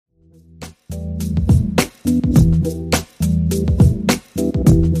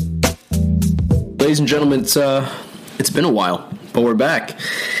Ladies and gentlemen, it's been a while, but we're back.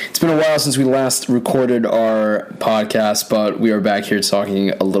 It's been a while since we last recorded our podcast, but we are back here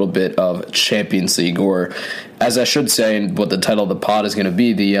talking a little bit of Champions League, or as I should say, and what the title of the pod is going to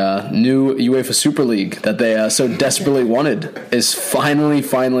be, the new UEFA Super League that they so desperately wanted is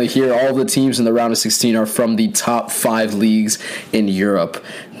finally here. All the teams in the round of 16 are from the top 5 leagues in Europe.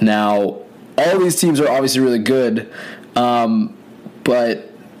 Now, all these teams are obviously really good, but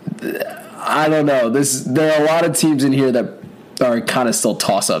I don't know. There are a lot of teams in here that are kind of still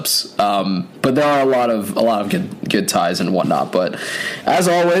toss-ups, but there are a lot of good ties and whatnot. But as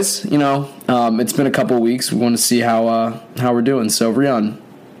always, it's been a couple of weeks. We want to see how we're doing. So, Rheon,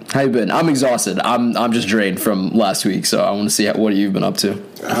 how you been? I'm exhausted. I'm just drained from last week, so I want to see what you've been up to.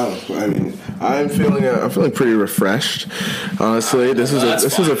 I'm feeling pretty refreshed. Honestly, this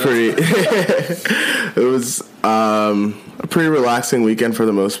was a pretty it was a pretty relaxing weekend for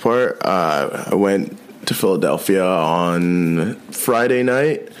the most part. I went to Philadelphia on Friday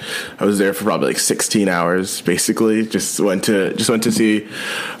night. I was there for probably like 16 hours. Basically, just went to see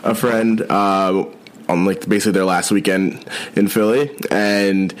a friend on like basically their last weekend in Philly,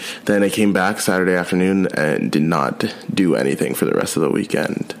 and then I came back Saturday afternoon and did not do anything for the rest of the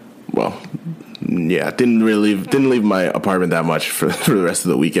weekend. Well, yeah, didn't leave my apartment that much for the rest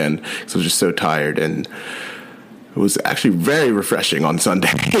of the weekend because I was just so tired, and it was actually very refreshing on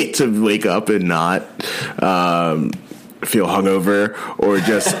Sunday to wake up and not feel hungover or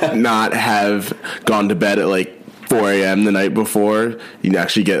just not have gone to bed at like 4 a.m. the night before. You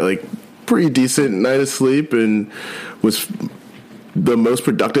actually get like pretty decent night of sleep, and was the most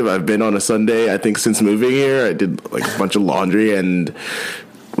productive I've been on a Sunday, I think, since moving here. I did like a bunch of laundry and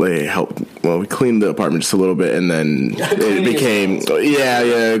we cleaned the apartment just a little bit, and then it became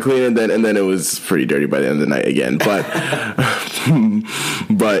clean, and then it was pretty dirty by the end of the night again. But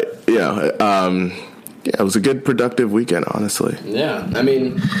it was a good productive weekend, honestly. Yeah, I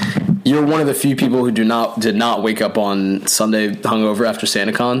mean, you're one of the few people who did not wake up on Sunday hungover after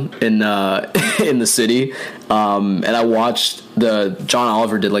SantaCon in the city. And I watched John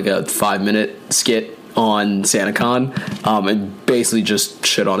Oliver did like a 5-minute skit on SantaCon, and basically just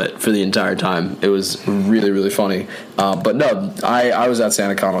shit on it for the entire time. It was really, really funny. But no, I was at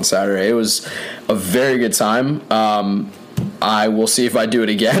SantaCon on Saturday. It was a very good time. I will see if I do it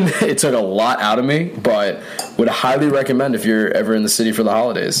again. It took a lot out of me, but would highly recommend if you're ever in the city for the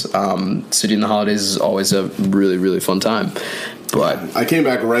holidays. City in the holidays is always a really, really fun time. But I came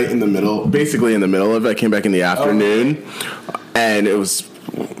back basically in the middle of it. I came back in the afternoon, and it was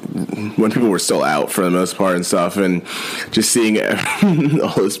when people were still out for the most part and stuff, and just seeing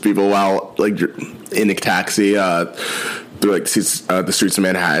all those people while like in a taxi through like the streets of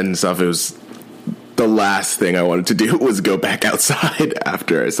Manhattan and stuff. It was the last thing I wanted to do was go back outside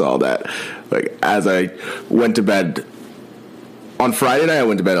after I saw that. Like, as I went to bed on Friday night, I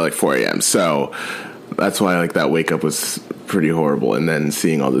went to bed at like 4 a.m. So that's why like that wake up was pretty horrible. And then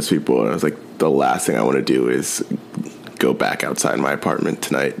seeing all those people, and I was like, the last thing I want to do is go back outside my apartment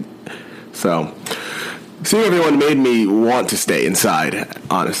tonight. So seeing everyone made me want to stay inside,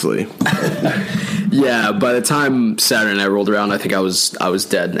 honestly. Yeah, by the time Saturday night rolled around, I think I was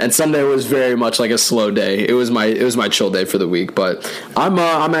dead. And Sunday was very much like a slow day. It was my chill day for the week. But I'm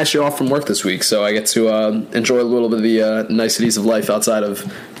actually off from work this week, so I get to enjoy a little bit of the niceties of life outside of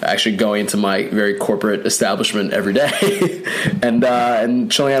actually going into my very corporate establishment every day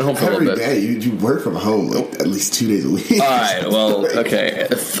and chilling at home for a little bit. Every day you work from home like at least 2 days a week. All right, well, okay,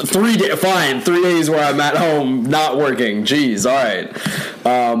 3 days, fine. 3 days where I'm at home not working. Jeez, all right.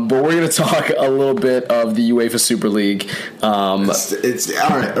 But we're going to talk a little bit of the UEFA Super League. It's all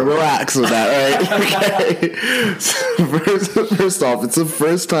right. Relax with that, all right? Okay. So first off, it's the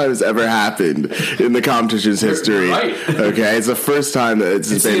first time it's ever happened in the competition's history. Right. Okay, it's the first time that it's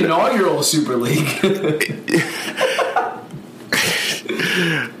been the inaugural Super League.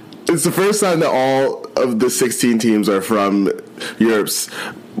 It's the first time that all of the 16 teams are from Europe's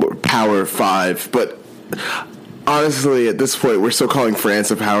Power 5, but honestly, at this point, we're still calling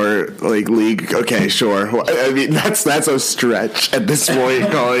France a power league. Okay, sure. I mean, that's a stretch at this point,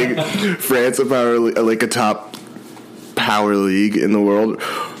 calling France a power like a top power league in the world.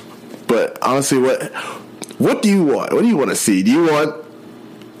 But honestly, what do you want? What do you want to see? Do you want?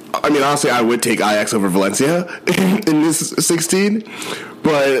 I mean, honestly, I would take Ajax over Valencia in this 16.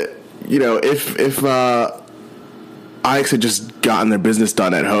 But if Ajax had just gotten their business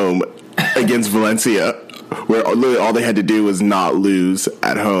done at home against Valencia, where literally all they had to do was not lose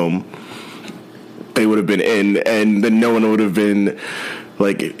at home, they would have been in, and then no one would have been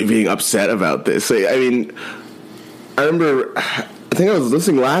being upset about this. I mean, I think I was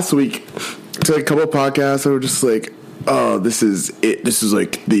listening last week, to a couple of podcasts that were just like, oh, this is it. This is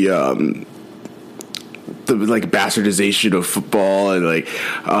like the like bastardization of football, and like,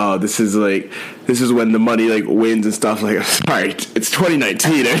 this is when the money like wins and stuff. Like, sorry, it's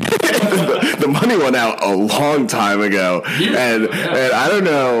 2019. The money went out a long time ago, and I don't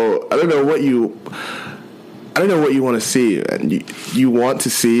know what you want to see. And you want to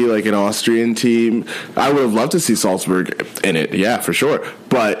see like an Austrian team. I would have loved to see Salzburg in it, yeah, for sure.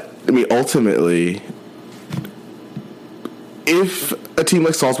 But I mean, ultimately, if a team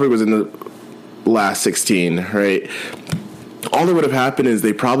like Salzburg was in the last 16, right, all that would have happened is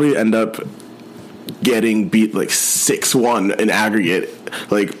they probably end up getting beat like 6-1 in aggregate,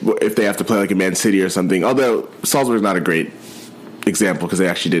 like if they have to play like a Man City or something. Although Salzburg's not a great example because they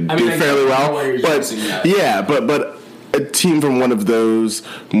actually did do fairly well. But yeah, but a team from one of those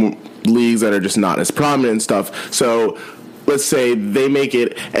leagues that are just not as prominent and stuff. So let's say they make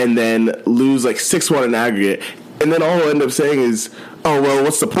it and then lose like 6-1 in aggregate, and then all we'll end up saying is, oh, well,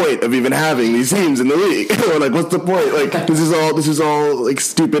 what's the point of even having these teams in the league? Or like, what's the point? Like, this is all like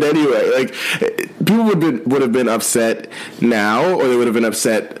stupid anyway. Like, people would have been upset now, or they would have been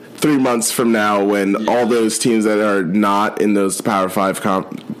upset 3 months from now when all those teams that are not in those Power 5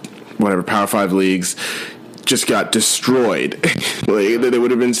 Power 5 leagues just got destroyed. Like, they would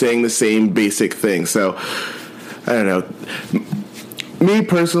have been saying the same basic thing. So, I don't know. Me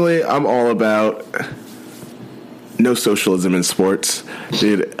personally, I'm all about no socialism in sports,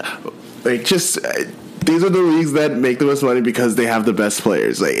 dude. Like, just these are the leagues that make the most money because they have the best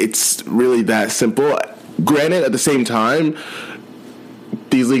players. Like, it's really that simple. Granted, at the same time,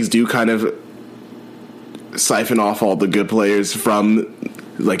 these leagues do kind of siphon off all the good players from,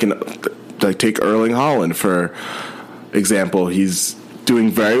 like take Erling Haaland for example. He's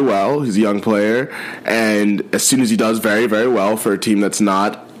doing very well. He's a young player, and as soon as he does very, very well for a team that's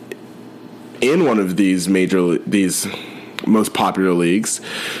not in one of these most popular leagues,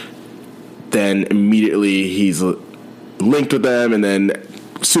 then immediately he's linked with them, and then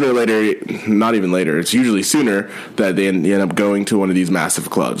sooner or later, not even later, it's usually sooner, that they end up going to one of these massive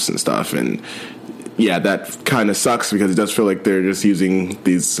clubs and stuff. And yeah, that kind of sucks because it does feel like they're just using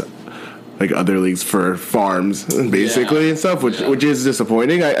these like other leagues for farms basically and stuff, which is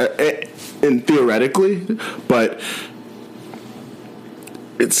disappointing. And theoretically, but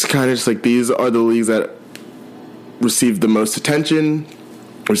it's kind of just like these are the leagues that receive the most attention,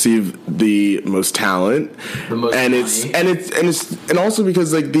 receive the most talent, and also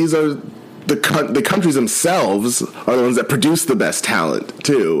because like these are the countries themselves are the ones that produce the best talent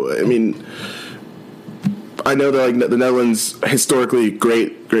too. I mean, I know that like the Netherlands historically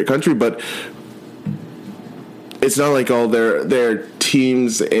great country, but it's not like all their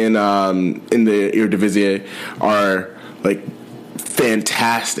teams in the Eredivisie are like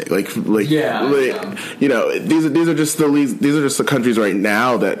fantastic. Like you know, these are just the leagues, these are just the countries right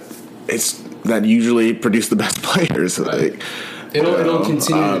now that usually produce the best players. Right. Like, it'll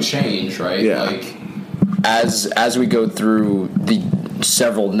continue to change, right? Yeah. Like as we go through the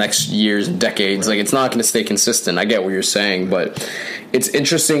several next years and decades, like it's not going to stay consistent. I get what you're saying, but it's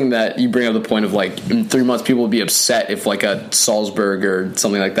interesting that you bring up the point of like in 3 months people would be upset if like a Salzburg or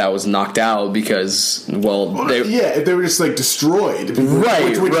something like that was knocked out because if they were just like destroyed,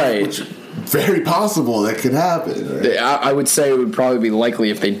 which very possible that could happen. Right? I would say it would probably be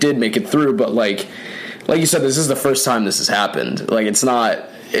likely if they did make it through, but like you said, this is the first time this has happened. Like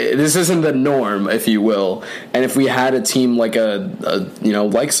this isn't the norm, if you will. And if we had a team like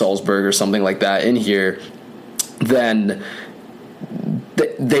like Salzburg or something like that in here, then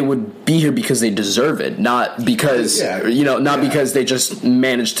they would be here because they deserve it, not because because they just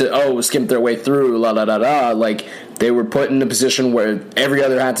managed to skimp their way through like they were put in a position where every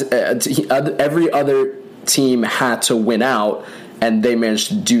other team had to win out, and they managed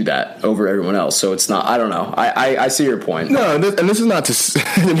to do that over everyone else. So it's not, I don't know. I see your point. No, and this is not to,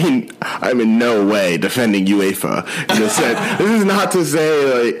 I mean, I'm in no way defending UEFA in this sense. This is not to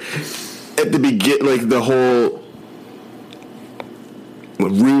say, like, at the begin, like, the whole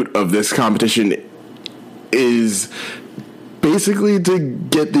root of this competition is basically to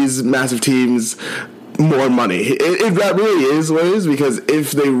get these massive teams more money. If that really is what it is, because if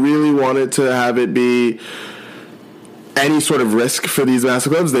they really wanted to have it be any sort of risk for these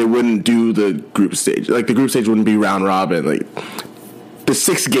massive clubs, they wouldn't do the group stage. Like, the group stage wouldn't be round robin. Like, the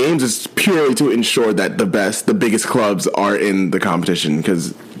 6 games is purely to ensure that the biggest clubs are in the competition,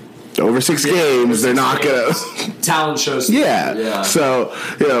 because over 6 games, they're not going to... Talent shows. Yeah. So,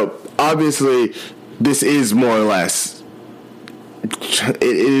 obviously, this is more or less...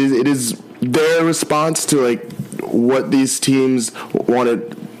 It is their response to, like, what these teams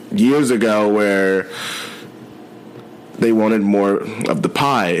wanted years ago where they wanted more of the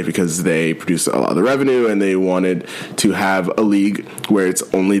pie because they produce a lot of the revenue, and they wanted to have a league where it's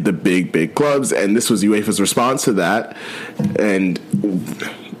only the big clubs, and this was UEFA's response to that. And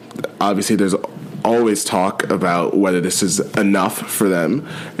obviously there's always talk about whether this is enough for them,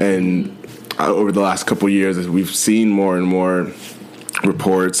 and over the last couple of years, we've seen more and more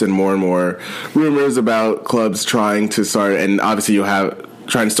reports and more rumors about clubs trying to start, and obviously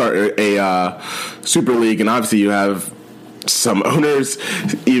trying to start a Super League, and obviously you have some owners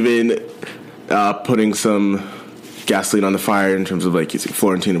even putting some gasoline on the fire in terms of like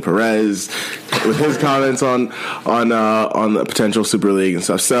Florentino Perez with his comments on the potential Super League and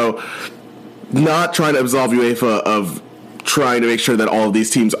stuff. So not trying to absolve UEFA of trying to make sure that all of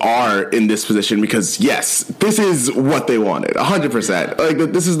these teams are in this position, because yes, this is what they wanted 100%.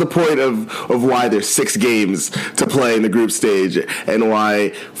 Like, this is the point of why there's 6 games to play in the group stage, and why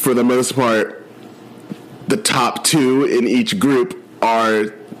for the most part the top 2 in each group are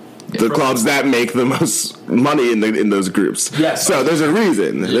the clubs that make the most money in those groups. Yes. So there's a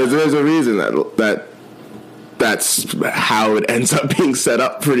reason. Yeah. There's a reason that's how it ends up being set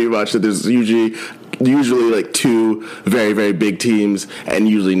up, pretty much. That there's usually like 2 very, very big teams, and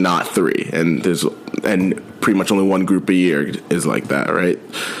usually not 3. And pretty much only one group a year is like that, right?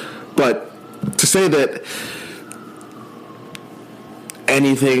 But to say that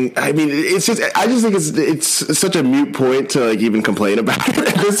anything, I mean, I just think it's such a moot point to like even complain about it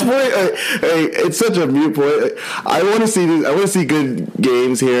at this point. It's such a moot point. I want to see good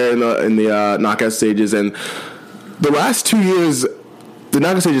games here in the knockout stages, and the last 2 years the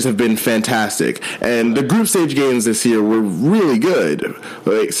knockout stages have been fantastic, and the group stage games this year were really good.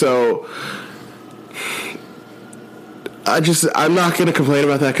 Like, so I'm not going to complain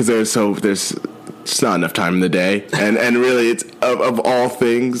about that, because there's just not enough time in the day, and really it's of all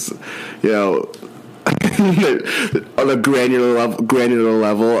things, you know, on a granular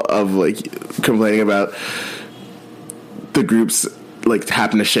level of like complaining about the groups like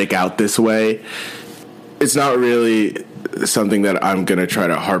happen to shake out this way. It's not really something that I'm gonna try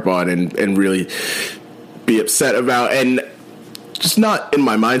to harp on and really be upset about, and just not in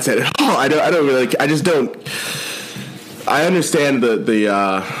my mindset at all. I don't really. I just don't. I understand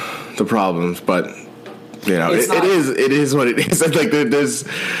the problems, but you know, it is what it is. Like,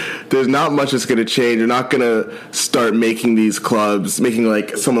 there's not much that's going to change. You're not going to start making these clubs, making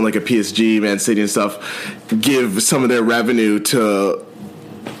like someone like a PSG, Man City and stuff, give some of their revenue to,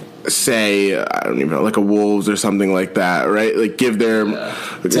 say, I don't even know, like a Wolves or something like that, right? Like, give their.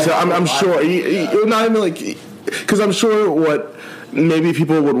 So I'm sure you're not even like, because I'm sure what maybe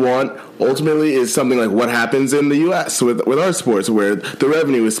people would want ultimately is something like what happens in the U.S. with our sports, where the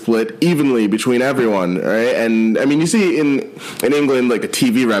revenue is split evenly between everyone, right? And I mean, you see in England, like the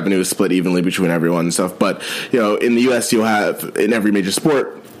TV revenue is split evenly between everyone and stuff. But you know, in the U.S., you'll have in every major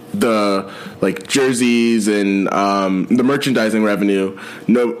sport the like jerseys and the merchandising revenue.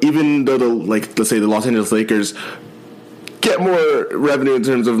 No, even though let's say the Los Angeles Lakers get more revenue in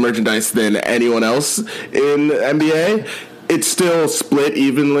terms of merchandise than anyone else in the NBA, it's still split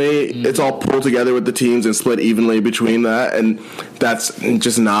evenly. It's all pulled together with the teams and split evenly between that, and that's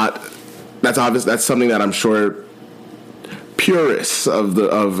just not. That's obvious. That's something that I'm sure purists of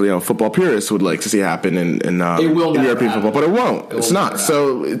football purists would like to see happen in European football, but it won't. It's not.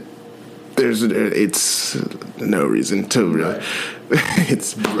 So it's no reason to really.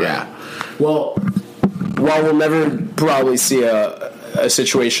 It's yeah. Well, while we'll never probably see a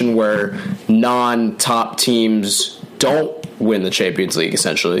situation where non-top teams don't win the Champions League,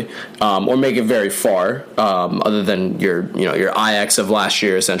 essentially, or make it very far, other than your Ajax of last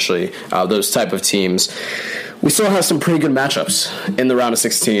year, essentially, those type of teams. We still have some pretty good matchups in the round of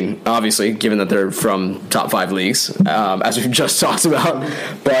 16, obviously, given that they're from top 5 leagues, as we've just talked about.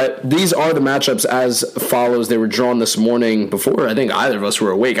 But these are the matchups as follows. They were drawn this morning before I think either of us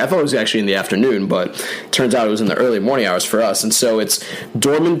were awake. I thought it was actually in the afternoon, but turns out it was in the early morning hours for us. And so it's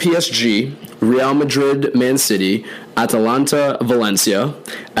Dortmund PSG, Real Madrid Man City, Atalanta Valencia,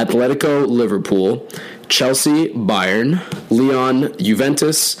 Atletico Liverpool, Chelsea Bayern, Lyon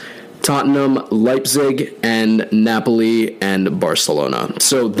Juventus, Tottenham, Leipzig, and Napoli and Barcelona.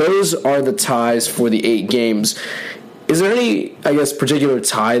 So those are the ties for the 8 games. Is there any, I guess, particular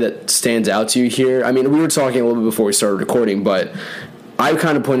tie that stands out to you here? I mean, we were talking a little bit before we started recording, but I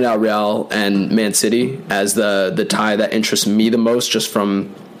kind of pointed out Real and Man City as the tie that interests me the most, just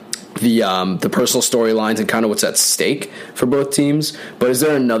from the personal storylines and kind of what's at stake for both teams. But is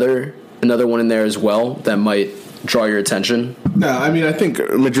there another one in there as well that might draw your attention? No, I mean, I think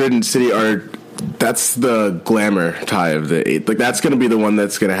Madrid and City are that's the glamour tie of the 8. Like, that's going to be the one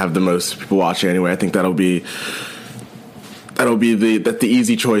that's going to have the most people watching anyway. I think that'll be the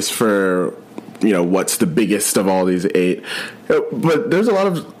easy choice for, what's the biggest of all these 8. But there's a lot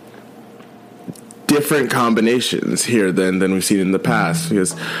of different combinations here than we've seen in the past,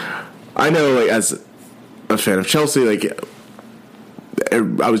 because I know, like, as a fan of Chelsea, like,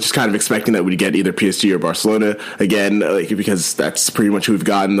 I was just kind of expecting that we'd get either PSG or Barcelona again, like, because that's pretty much who we've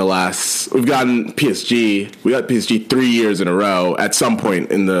gotten we've gotten PSG. We got PSG 3 years in a row at some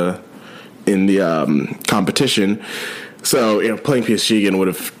point in the competition. So, playing PSG again would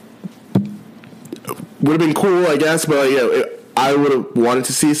have been cool, I guess, but I would have wanted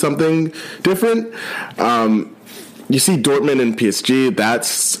to see something different. You see Dortmund and PSG,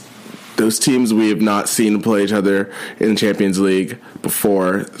 those teams we have not seen play each other in the Champions League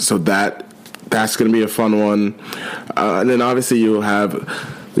before, so that's going to be a fun one. And then obviously you'll have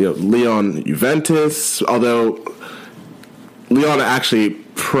Rheon, Juventus, although Rheon actually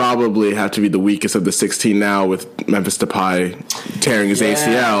probably have to be the weakest of the 16 now, with Memphis Depay tearing his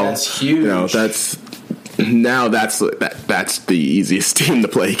ACL. That's huge. That's the easiest team to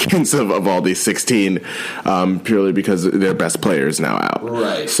play against of all these 16, purely because their best player is now out.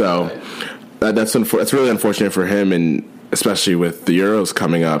 Right. So that's really unfortunate for him, and especially with the Euros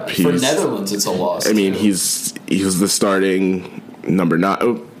coming up. For Netherlands, it's a loss. I mean, he was the starting number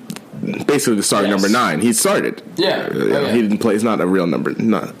 9. Basically, the starting number 9. He started. Yeah. He didn't play. He's not a real number.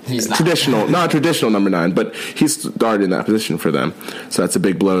 He's not traditional. Not traditional number 9, but he started in that position for them. So that's a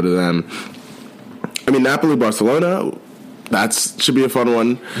big blow to them. I mean, Napoli, Barcelona, that should be a fun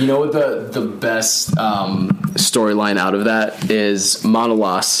one. You know what the best storyline out of that is?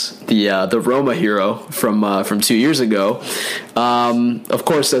 Manolas, the Roma hero from 2 years ago. Of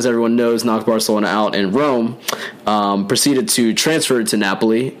course, as everyone knows, knocked Barcelona out in Rome. Proceeded to transfer to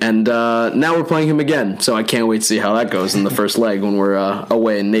Napoli, and now we're playing him again. So I can't wait to see how that goes in the first leg when we're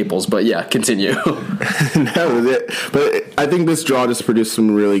away in Naples. But yeah, continue. But I think this draw just produced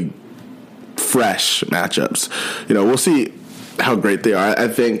some really fresh matchups. We'll see how great they are. I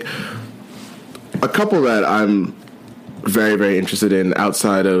think a couple that I'm very, very interested in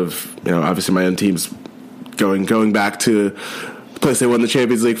outside of, obviously my own team's going back to the place they won the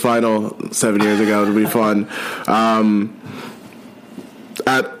Champions League final 7 years ago. It'll be fun.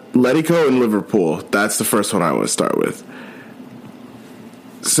 Atletico and Liverpool, that's the first one I want to start with.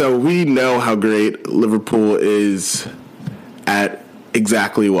 So we know how great Liverpool is at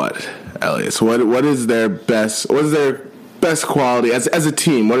exactly what, Elyas? What is their best quality as a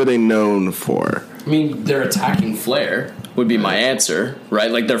team? What are they known for? I mean, their attacking flair would be my answer,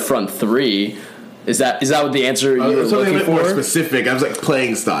 right? Like their front 3. Is that what the answer you were looking for? More specific. I was like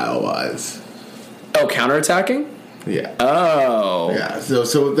playing style wise. Oh, counterattacking? Yeah. Oh. Yeah. So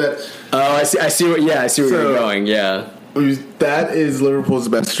that. Oh, I see. I see where you're going. Yeah. That is Liverpool's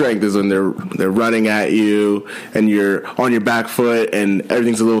best strength, is when they're running at you and you're on your back foot and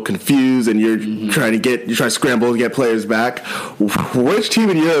everything's a little confused and you're trying to scramble to get players back. Which team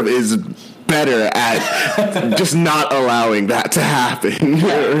in Europe is better at just not allowing that to happen?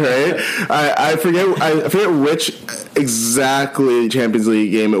 Right? I forget which exactly Champions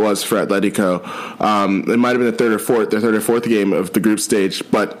League game it was for Atletico. It might have been their third or fourth game of the group stage,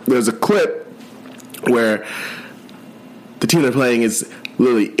 but there's a clip where the team they're playing is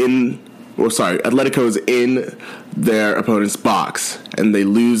literally Atletico is in their opponent's box, and they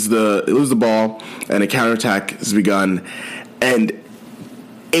lose the ball, and a counterattack has begun, and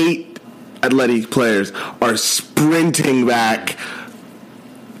 8 Athletic players are sprinting back,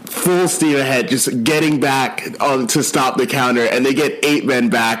 full steam ahead, just getting back to stop the counter, and they get 8 men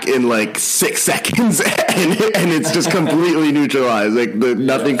back in like 6 seconds, and it's just completely neutralized. Like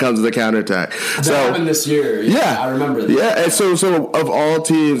nothing comes to the counterattack. That happened this year. Yeah, I remember that. Yeah, and so of all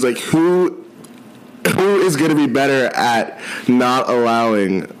teams, like who is going to be better at not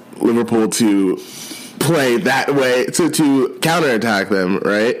allowing Liverpool to play that way to counterattack them,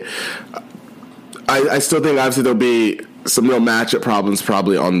 right? I still think obviously there'll be some real matchup problems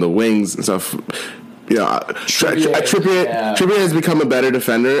probably on the wings and stuff. Trippier has become a better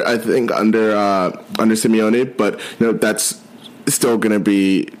defender, I think, under Simeone, but that's still going to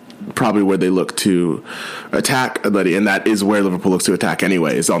be probably where they look to attack Atleti, and that is where Liverpool looks to attack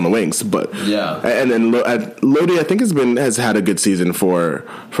anyway, is on the wings. But yeah, and then Lodi, I think has had a good season for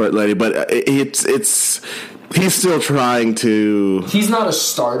Atleti, but he's still trying to. He's not a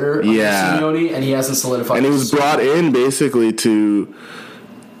starter under Simeone, and he hasn't solidified. And he was brought in basically to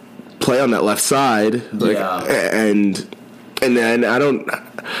play on that left side, and then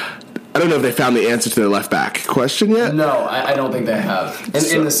I don't know if they found the answer to their left back question yet. No, I don't think they have.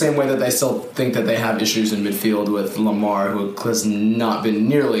 In the same way that they still think that they have issues in midfield with Lamar, who has not been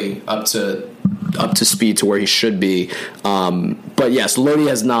nearly up to speed to where he should be. But yes, Lodi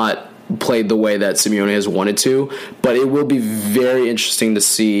has not played the way that Simeone has wanted to, but it will be very interesting to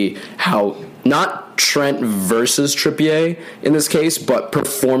see how, not Trent versus Trippier in this case, but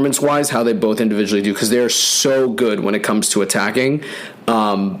performance-wise, how they both individually do, because they're so good when it comes to attacking.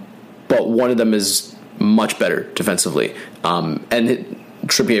 But one of them is much better defensively. And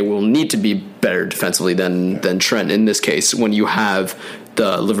Trippier will need to be better defensively than Trent in this case when you have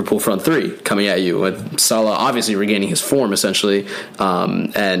the Liverpool front three coming at you, with Salah obviously regaining his form essentially,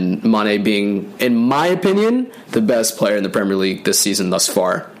 and Mane being, in my opinion, the best player in the Premier League this season thus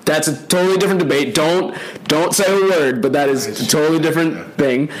far. That's a totally different debate. Don't say a word, but that is a totally different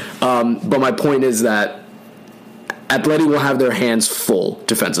thing. But my point is that Atleti will have their hands full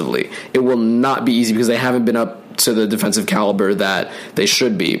defensively. It will not be easy because they haven't been up to the defensive caliber that they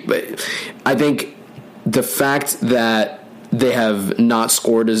should be. But I think the fact that they have not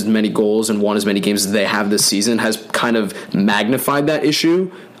scored as many goals and won as many games as they have this season has kind of magnified that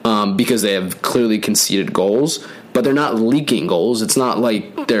issue, because they have clearly conceded goals, but they're not leaking goals. It's not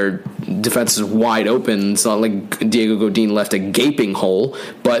like their defense is wide open. It's not like Diego Godin left a gaping hole,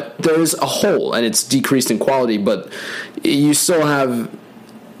 but there's a hole, and it's decreased in quality, but you still have,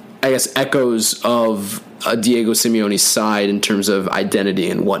 I guess, echoes of Diego Simeone's side in terms of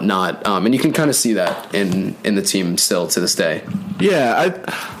identity and whatnot, and you can kind of see that in the team still to this day. Yeah,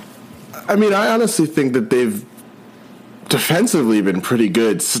 I mean, I honestly think that they've defensively been pretty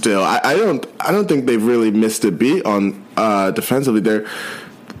good still. I don't think they've really missed a beat on defensively.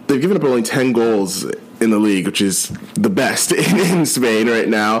 They've given up only 10 goals in the league, which is the best in Spain right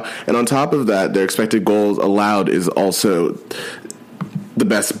now, and on top of that, their expected goals allowed is also the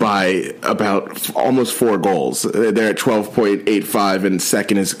best by about almost 4 goals. They're at 12.85, and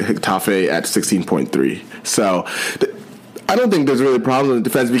second is Getafe at 16.3. So I don't think there's really a problem in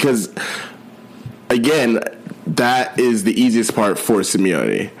defense because, again, that is the easiest part for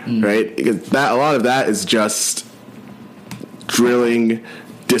Simeone, right? Because a lot of that is just drilling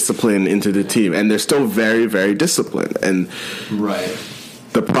discipline into the team, and they're still very, very disciplined. And right,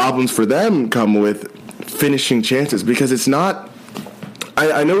 the problems for them come with finishing chances because it's not.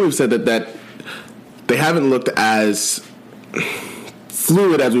 I know we've said that they haven't looked as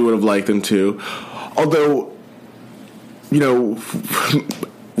fluid as we would have liked them to, although, you know,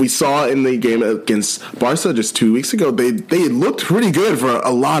 we saw in the game against Barca just 2 weeks ago, they looked pretty good for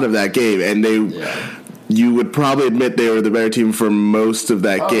a lot of that game, and you would probably admit they were the better team for most of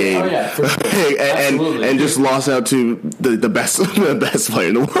that game. For sure. and just lost out to the best player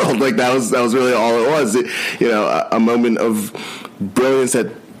in the world. Like that was really all it was. A moment of brilliance that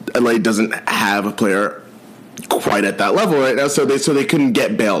LA doesn't have a player quite at that level right now, so they couldn't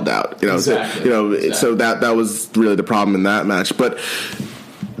get bailed out. Exactly. So that was really the problem in that match. But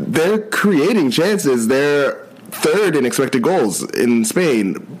they're creating chances. They're third in expected goals in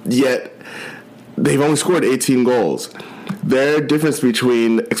Spain, yet they've only scored 18 goals. Their difference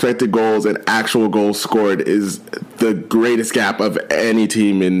between expected goals and actual goals scored is the greatest gap of any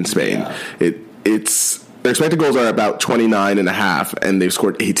team in Spain. Yeah. Their expected goals are about 29.5, and they've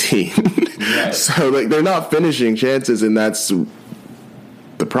scored 18. Right. So they're not finishing chances, and that's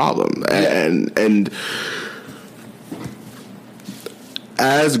the problem. Yeah. And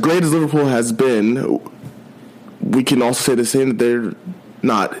as great as Liverpool has been, we can also say the same that they're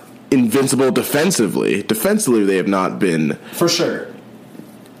not invincible defensively. Defensively, they have not been for sure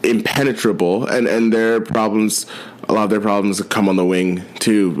impenetrable, and their problems. A lot of their problems come on the wing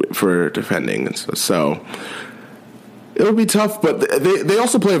too for defending, and so it'll be tough. But they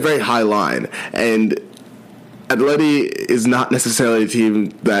also play a very high line, and Atleti is not necessarily a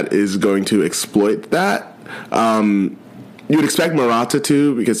team that is going to exploit that. You would expect Morata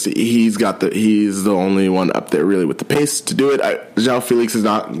to, because he's the only one up there really with the pace to do it. João Felix is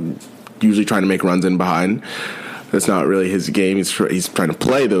not usually trying to make runs in behind. That's not really his game. He's trying to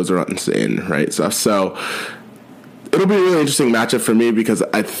play those runs in, right? So it'll be a really interesting matchup for me because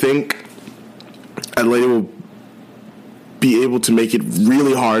I think Atleti will be able to make it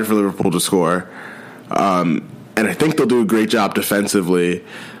really hard for Liverpool to score, and I think they'll do a great job defensively.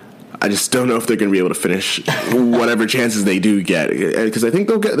 I just don't know if they're going to be able to finish whatever chances they do get, because I think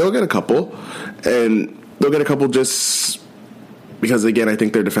they'll get a couple, and they'll get a couple just because, again, I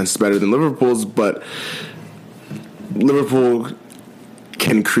think their defense is better than Liverpool's, but Liverpool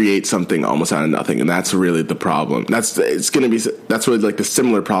can create something almost out of nothing, and that's really the problem. That's really like the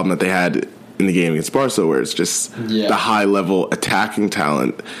similar problem that they had in the game against Barca, where it's just the high level attacking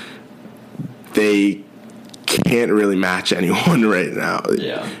talent they can't really match anyone right now.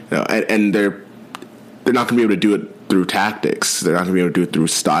 Yeah. And they're not going to be able to do it through tactics. They're not going to be able to do it through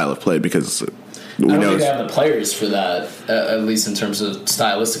style of play because I don't think they have the players for that, at least in terms of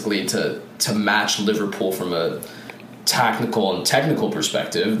stylistically, to match Liverpool from a tactical and technical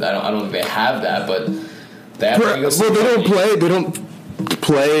perspective. I don't think they have that, but they have They don't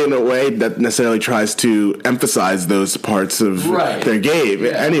play in a way that necessarily tries to emphasize those parts of their game.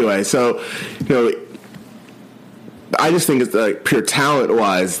 Yeah. Anyway, so I just think it's like pure talent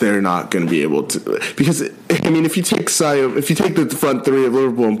wise, they're not going to be able to, because I mean, if you take the front three of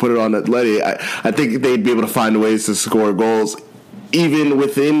Liverpool and put it on Atleti, I think they'd be able to find ways to score goals even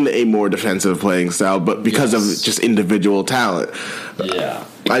within a more defensive playing style, but because of just individual talent. Yeah.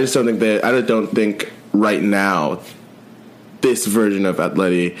 I don't think right now this version of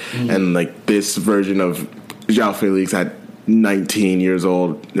Atleti and like this version of João Felix at 19 years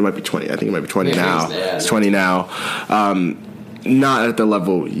old, it might be 20. I think it might be 20 now. It's 20 now. Not at the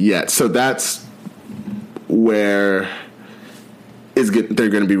level yet. So that's where they're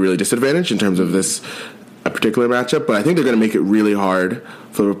going to be really disadvantaged in terms of a particular matchup. But I think they're going to make it really hard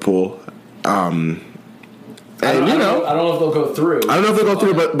for Liverpool. I don't know if they'll go through. I don't know if they'll go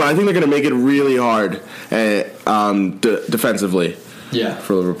through, but I think they're going to make it really hard defensively. Yeah,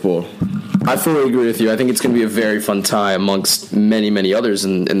 for Liverpool. I fully agree with you. I think it's going to be a very fun tie amongst many, many others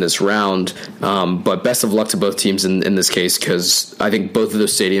in this round. But best of luck to both teams in this case, because I think both of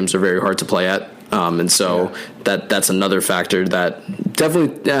those stadiums are very hard to play at. And so that's another factor that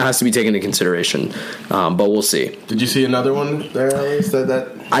definitely has to be taken into consideration. But we'll see. Did you see another one there, Elyas,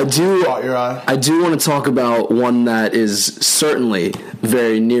 that I do caught your eye? I do want to talk about one that is certainly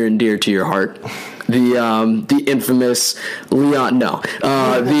very near and dear to your heart. The infamous Rheon.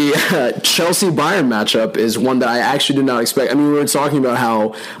 The Chelsea Bayern matchup is one that I actually did not expect. I mean, we were talking about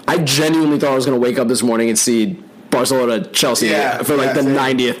how I genuinely thought I was going to wake up this morning and see Barcelona Chelsea for the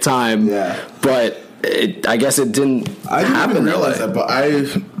 90th time. Yeah. But I guess it didn't happen. I didn't realize that, but I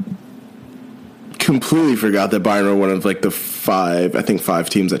completely forgot that Bayern were one of the five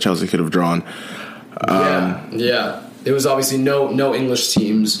teams that Chelsea could have drawn. Yeah. It was obviously no English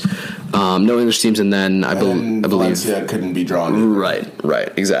teams, and then I believe Valencia couldn't be drawn either.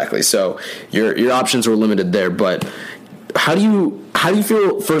 Right, exactly. So your options were limited there. But how do you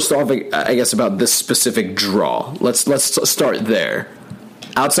feel first off? I guess about this specific draw. Let's start there.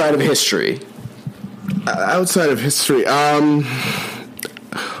 Outside of history,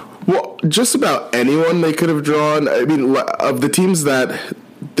 well, just about anyone they could have drawn. I mean, of the teams that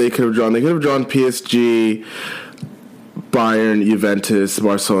they could have drawn PSG, Bayern, Juventus,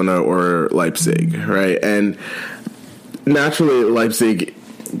 Barcelona, or Leipzig, right? And naturally, Leipzig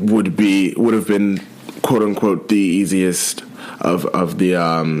would have been quote unquote the easiest of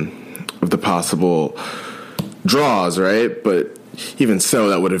the possible draws, right? But even so,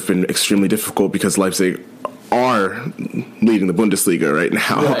 that would have been extremely difficult because Leipzig are leading the Bundesliga right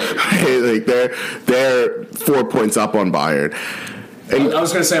now. Right? They're 4 points up on Bayern. And I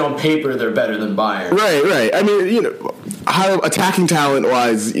was going to say on paper they're better than Bayern. Right. I mean, how attacking talent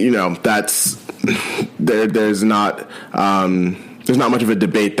wise, that's there's not much of a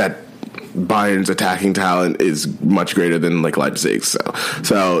debate that Bayern's attacking talent is much greater than Leipzig. So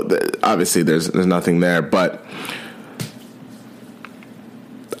obviously there's nothing there, but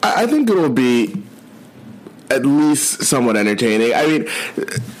I think it will be at least somewhat entertaining. I mean,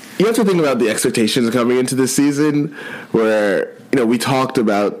 you have to think about the expectations coming into this season where, we talked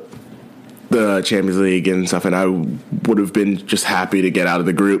about the Champions League and stuff, and I would have been just happy to get out of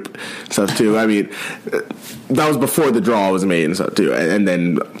the group and stuff too. I mean, that was before the draw was made and stuff too, and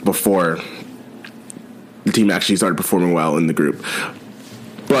then before the team actually started performing well in the group.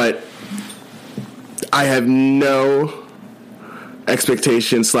 But I have no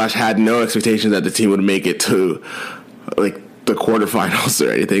expectations / had no expectation that the team would make it to the quarterfinals or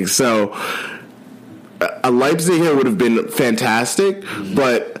anything. So a Leipzig here would have been fantastic,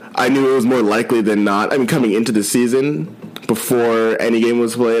 but I knew it was more likely than not. I mean, coming into the season, before any game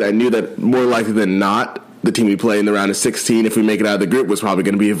was played, I knew that more likely than not, the team we play in the round of 16, if we make it out of the group, was probably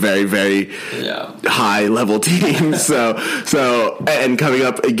going to be a very, very high-level team. So, and coming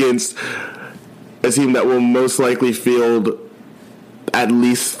up against a team that will most likely field at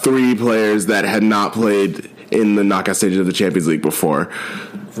least 3 players that had not played in the knockout stages of the Champions League before.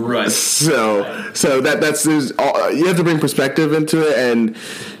 Right. So that's you have to bring perspective into it, and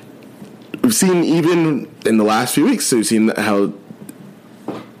we've seen even in the last few weeks, we've seen how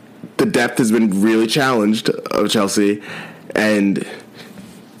the depth has been really challenged of Chelsea, and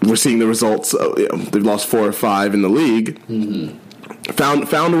we're seeing the results. They've lost 4 or 5 in the league. Mm-hmm.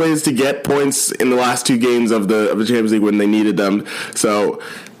 found ways to get points in the last 2 games of the Champions League when they needed them. So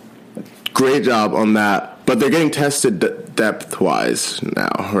great job on that. But they're getting tested depth-wise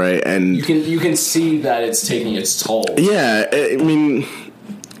now, right? And you can see that it's taking its toll. Yeah, I mean,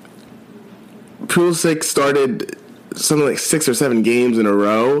 Pulisic started something like 6 or 7 games in a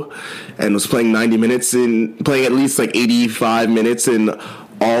row and was playing 90 minutes playing at least like 85 minutes in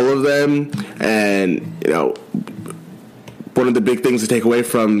all of them. And, you know, one of the big things to take away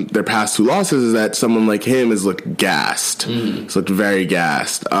from their past 2 losses is that someone like him has looked gassed. He's looked very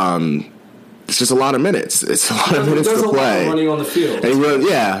gassed. It's just a lot of minutes. It's a lot of minutes to play. There's a lot of running on the field. And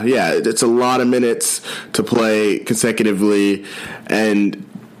yeah. It's a lot of minutes to play consecutively. And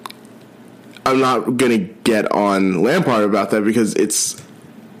I'm not going to get on Lampard about that because it's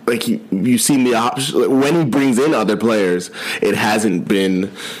like you've seen the option. When he brings in other players, it hasn't been,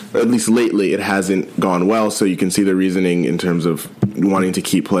 or at least lately, it hasn't gone well. So you can see the reasoning in terms of wanting to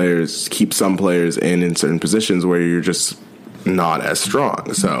keep some players in certain positions where you're just not as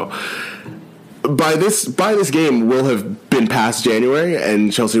strong. So by this game, we'll have been past January,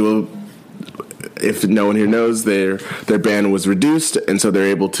 and Chelsea will, if no one here knows, their ban was reduced, and so they're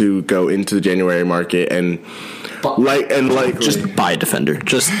able to go into the January market and just buy a defender.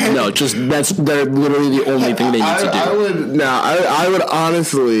 That's they're literally the only thing they need to do. I would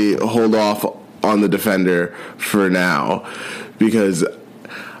honestly hold off on the defender for now because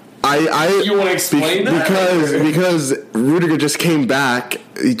you want to explain that? Because Rudiger just came back.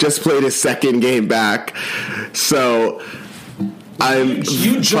 He just played his second game back. So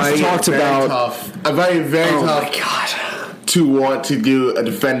you just talked about. I'm finding it very tough. Oh my god. To want to do a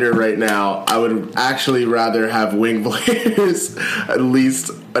defender right now. I would actually rather have wing players, at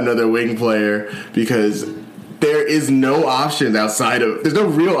least another wing player, because there is no option there's no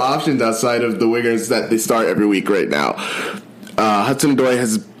real options outside of the wingers that they start every week right now. Hudson-Odoi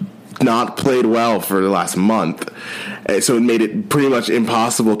has not played well for the last month, so it made it pretty much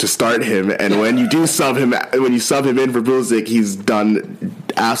impossible to start him. And when you sub him in for Pulisic, he's done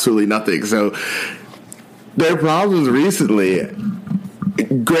absolutely nothing. So their problems recently.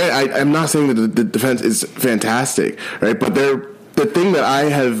 I'm not saying that the defense is fantastic, right? But the thing that I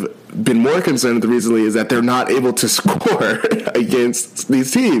have been more concerned with recently is that they're not able to score against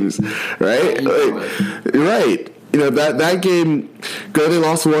these teams, right? Right. You know, that game, they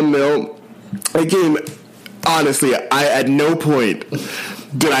lost 1-0. That game, honestly, I at no point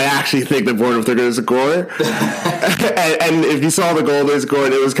did I actually think that Bournemouth were going to score. and if you saw the goal they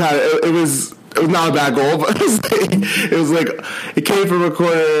scored, it was not a bad goal, but it was like it came from a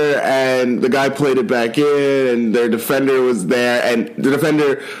corner and the guy played it back in and their defender was there and the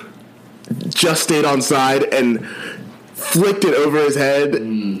defender just stayed on side and flicked it over his head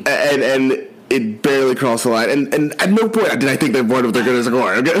and it barely crossed the line, and at no point did I think that Bournemouth were going to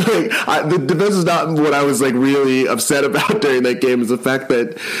score. The defense is not what I was like really upset about during that game. Is the fact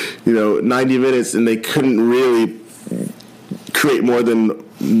that 90 minutes and they couldn't really create more than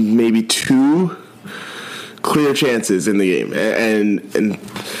maybe 2 clear chances in the game, and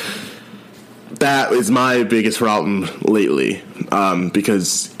that is my biggest problem lately.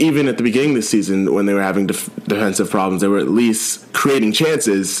 Because even at the beginning of the season, when they were having defensive problems, they were at least creating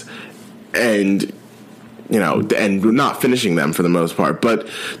chances. And not finishing them for the most part, but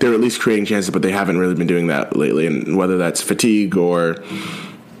they're at least creating chances. But they haven't really been doing that lately, and whether that's fatigue or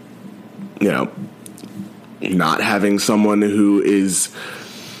not having someone who is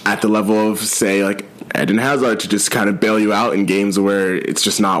at the level of, say, like Eden Hazard to just kind of bail you out in games where it's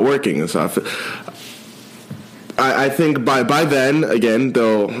just not working and stuff. I think by then, again,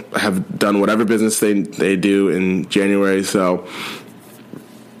 they'll have done whatever business they do in January, so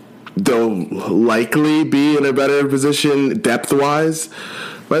they'll likely be in a better position depth-wise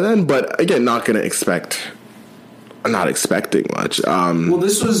by then, but again, I'm not expecting much. Well,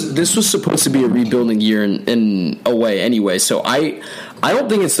 this was supposed to be a rebuilding year in a way anyway, so I don't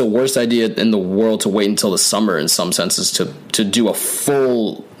think it's the worst idea in the world to wait until the summer in some senses to do a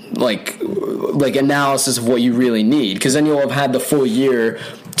full like analysis of what you really need, because then you'll have had the full year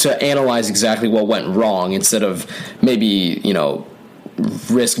to analyze exactly what went wrong instead of maybe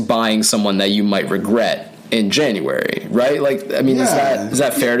risk buying someone that you might regret in January, right? Like, I mean, is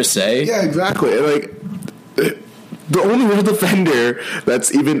that fair to say? Yeah, exactly. Like, the only real defender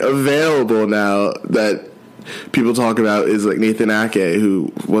that's even available now that people talk about is like Nathan Ake,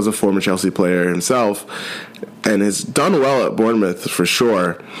 who was a former Chelsea player himself and has done well at Bournemouth for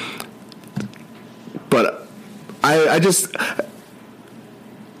sure. But I just...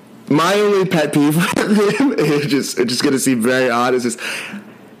 My only pet peeve with him, it's just going to seem very odd, is just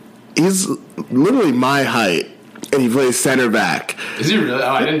he's literally my height, and he plays center back. Is he really?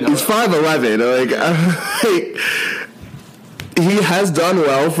 Oh, I didn't know. He's 5'11". He has done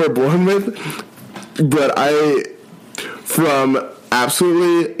well for Bournemouth, but from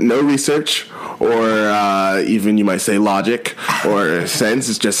absolutely no research or even you might say logic or sense,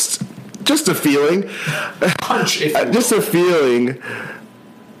 it's just a feeling. Just a feeling.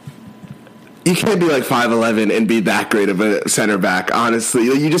 You can't be like 5'11" and be that great of a center back, honestly.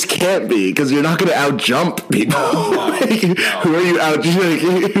 You just can't be, because you're not going to out-jump people. Who are you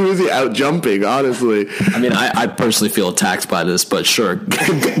who is he out-jumping, honestly? I mean, I personally feel attacked by this, but sure,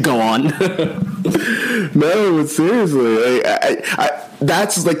 go on. No, but seriously,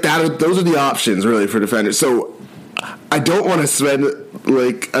 that's like that. Those are the options, really, for defenders. So I don't want to spend,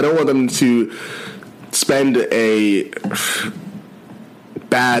 I don't want them to spend a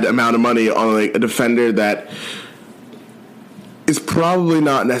bad amount of money on a defender that is probably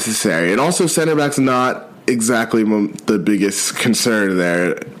not necessary. And also, center back's not exactly the biggest concern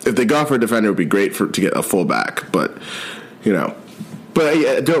there. If they go for a defender, it would be great to get a fullback, but But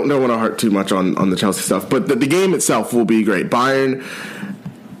I don't want to harp too much on the Chelsea stuff. But the game itself will be great. Bayern,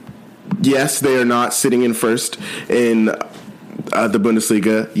 yes, they are not sitting in first in the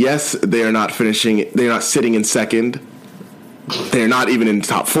Bundesliga. Yes, they are not finishing. They are not sitting in second. They're not even in the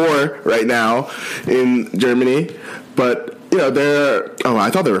top 4 right now in Germany. But, they're... Oh, I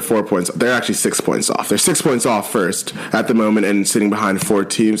thought they were 4 points. They're actually 6 points off. They're 6 points off first at the moment and sitting behind 4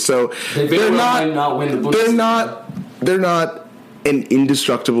 teams. So they're not win the Bundesliga. They're not an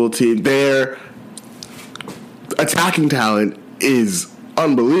indestructible team. Their attacking talent is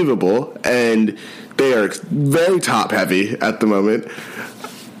unbelievable, and they are very top-heavy at the moment.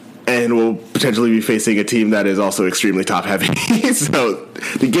 And will potentially be facing a team that is also extremely top-heavy. So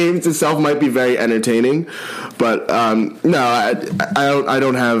the game itself might be very entertaining, but no, I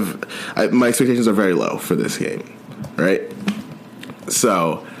don't have. My expectations are very low for this game, right?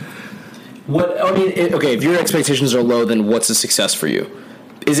 So, okay, if your expectations are low, then what's a success for you?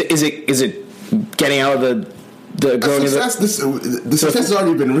 Is it getting out of the success, the success has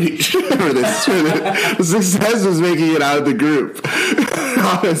already been reached for this. The success is making it out of the group,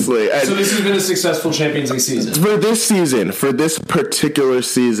 honestly. And so this has been a successful Champions League season. For this particular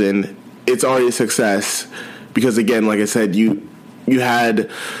season, it's already a success because, again, like I said, you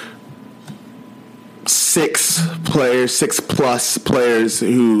had 6 plus players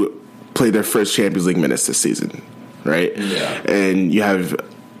who played their first Champions League minutes this season, right? Yeah. And you have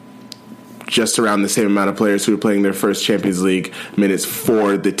just around the same amount of players who are playing their first Champions League minutes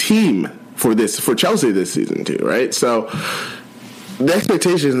for the team for Chelsea this season too, right? So the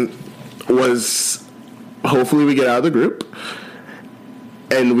expectation was hopefully we get out of the group,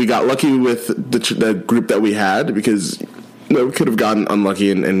 and we got lucky with the group that we had, because we could have gotten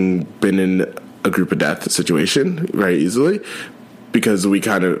unlucky and been in a group of death situation very easily, because we we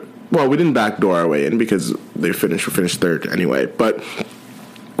didn't backdoor our way in because we finished third anyway, but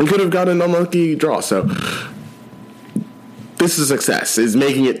we could have gotten an unlucky draw. So this is a success, is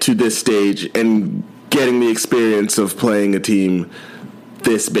making it to this stage and getting the experience of playing a team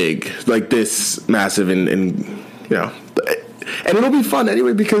this big, like this massive, and it'll be fun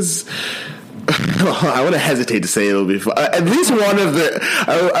anyway, because I would hesitate to say it'll be fun. At least one of the,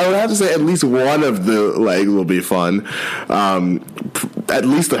 I would have to say at least one of the legs will be fun. At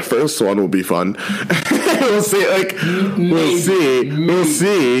least the first one will be fun. We'll see. We'll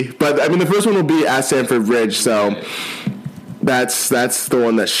see. But I mean, the first one will be at Stamford Bridge, so that's the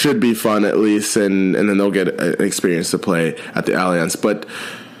one that should be fun at least, and then they'll get an experience to play at the Elyas. But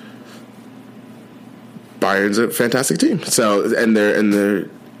Bayern's a fantastic team. So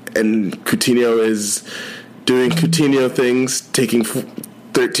and Coutinho is doing Coutinho things, taking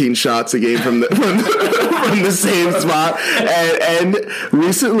 13 shots a game from the same spot, and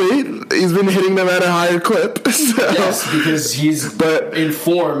recently he's been hitting them at a higher clip. So, yes, because he's in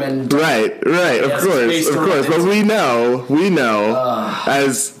form and right, of course. But we know,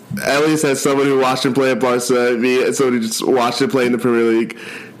 as Elyas, as someone who watched him play at Barca, me as someone who just watched him play in the Premier League,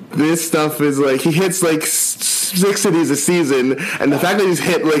 this stuff is like, he hits like 6 of these a season, and the fact that he's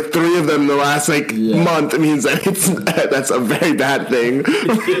hit like 3 of them in the last month means that that's a very bad thing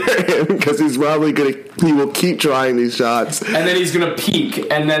for him, because he's probably he will keep trying these shots, and then he's gonna peak,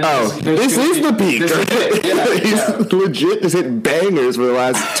 and then this is the peak. He's legit just hit bangers for the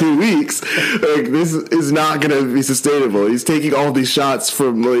last 2 weeks. Like, this is not gonna be sustainable. He's taking all these shots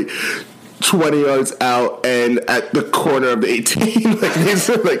from 20 yards out and at the corner of the 18.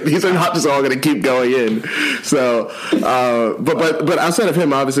 These are not just all going to keep going in. So, but outside of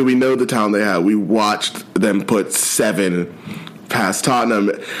him, obviously we know the talent they have. We watched them put 7 past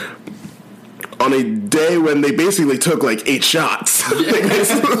Tottenham. on a day when they basically took like 8 shots.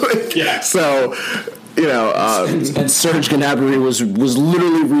 Yeah. So, you know, and Serge Gnabry was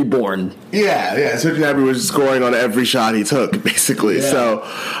literally reborn. Yeah. Serge Gnabry was scoring on every shot he took, basically. Yeah. So,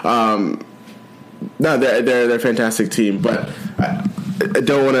 no, they're a fantastic team, but I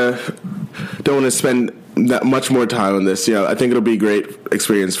don't want to spend that much more time on this. You know, I think it'll be a great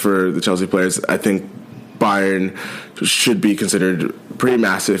experience for the Chelsea players. I think Bayern should be considered pretty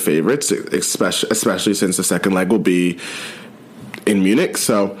massive favorites, especially since the second leg will be in Munich.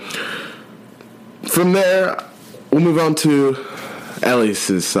 So from there, we'll move on to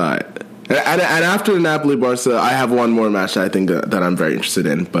Elyas' side. And after the Napoli-Barca, I have one more match that I think that I'm very interested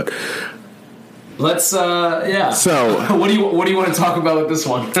in. But let's, So what do you want to talk about with this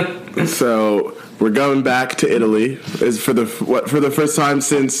one? So we're going back to Italy. Is for the first time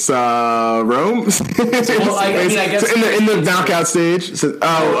since Rome. Well, I guess in the knockout stage. So,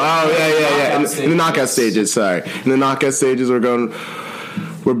 yeah. In the knockout stages. Sorry, in the knockout stages, we're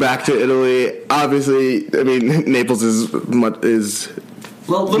back to Italy. Obviously, I mean Naples is not the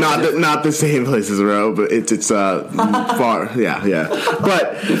same place as Rome, but it's far. Yeah.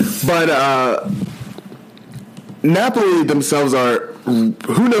 But Napoli themselves are.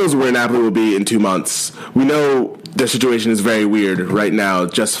 Who knows where Napoli will be in 2 months? We know their situation is very weird right now,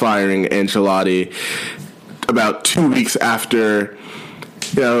 just firing Ancelotti about 2 weeks after,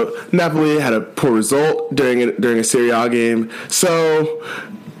 you know, Napoli had a poor result during a Serie A game. So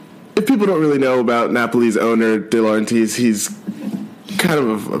if people don't really know about Napoli's owner, De Laurentiis, he's kind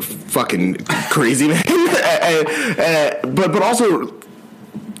of a fucking crazy man. but also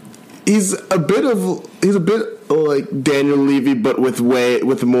he's a bit like Daniel Levy, but with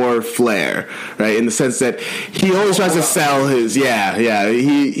more flair, right? In the sense that he always tries to sell his,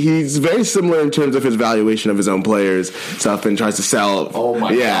 He's very similar in terms of his valuation of his own players stuff, and tries to sell. Oh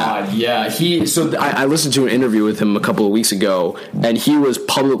my god, yeah. I listened to an interview with him a couple of weeks ago, and he was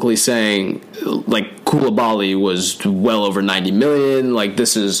publicly saying like Koulibaly was well over 90 million. Like he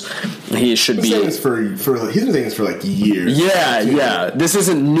should be. He's been saying this for like years. Yeah. This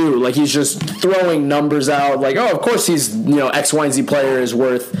isn't new. Like he's just throwing numbers out. Like, oh, of course he's, you know, X, Y, and Z player is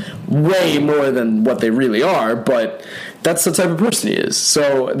worth way more than what they really are, but that's the type of person he is.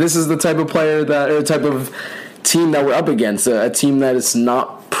 So this is the type of player type of team that we're up against, a team that is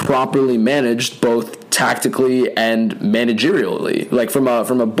not properly managed, both tactically and managerially, like from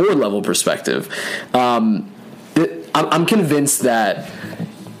a board level perspective. I'm convinced that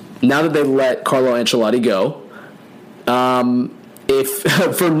now that they let Carlo Ancelotti go, if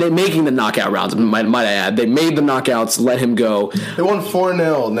for making the knockout rounds, might I add, they made the knockouts, let him go. They won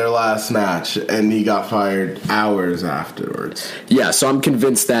 4-0 in their last match, and he got fired hours afterwards. Yeah, so I'm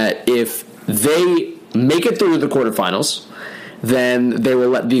convinced that if they make it through the quarterfinals, then they will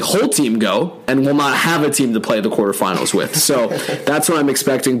let the whole team go and will not have a team to play the quarterfinals with. So that's what I'm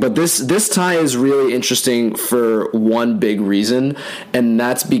expecting. But this tie is really interesting for one big reason, and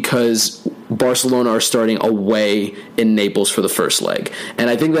that's because Barcelona are starting away in Naples for the first leg. And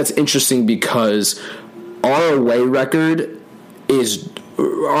I think that's interesting because our away record is...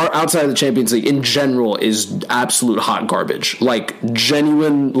 outside of the Champions League in general is absolute hot garbage, like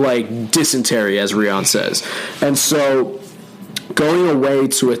genuine like dysentery, as Rheon says. And so going away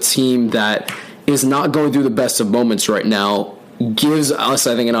to a team that is not going through the best of moments right now gives us,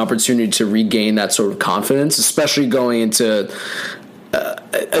 I think, an opportunity to regain that sort of confidence, especially going into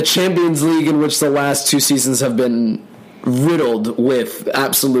a Champions League in which the last 2 seasons have been riddled with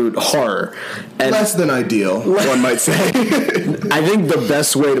absolute horror. And less than ideal, one might say. I think the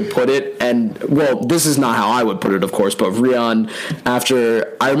best way to put it, and well, this is not how I would put it, of course, but Rheon,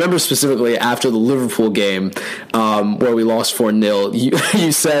 I remember specifically after the Liverpool game where we lost 4-0,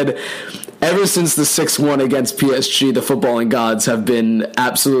 you said, ever since the 6-1 against PSG, the footballing gods have been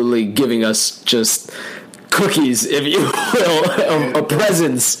absolutely giving us just cookies, if you will, of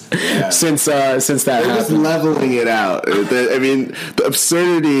presents since that happened. Just leveling it out. I mean, the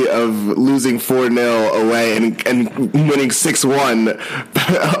absurdity of losing 4-0 away and winning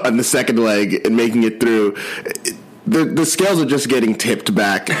 6-1 on the second leg and making it through. The scales are just getting tipped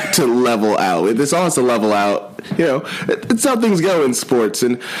back to level out. This all has to level out. You know, it's how things go in sports,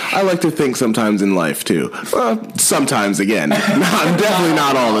 and I like to think sometimes in life too. Sometimes again, I'm definitely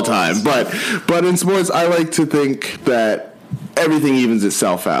not all the time, but in sports, I like to think that everything evens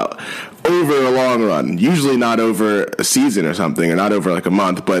itself out over a long run. Usually not over a season or something, or not over like a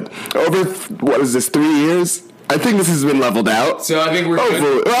month, but over 3 years. I think this has been leveled out. So I think we're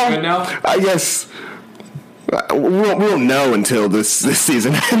good now. I guess. We won't know until this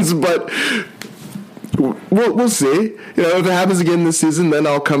season ends, but We'll see. If it happens again this season, then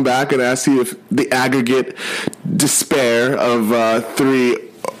I'll come back and ask you if the aggregate despair of 3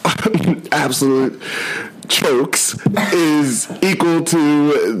 absolute chokes is equal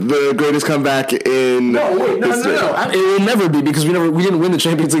to the greatest comeback in. No. It will never be, because we didn't win the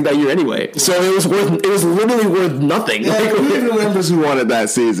Champions League that year anyway. So it was literally worth nothing. Yeah, who even remembers who won it that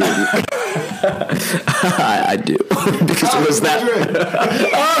season? I do, because it was that.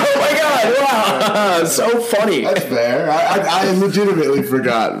 Oh my God! Wow, so funny. That's fair. I legitimately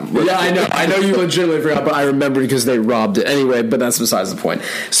forgot. Yeah, I know you legitimately forgot, but I remember because they robbed it anyway. But that's besides the point.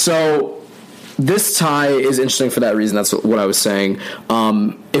 So. This tie is interesting for that reason. That's what I was saying.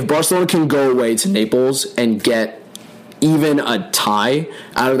 If Barcelona can go away to Naples and get even a tie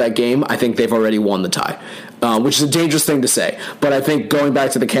out of that game, I think they've already won the tie, which is a dangerous thing to say. But I think going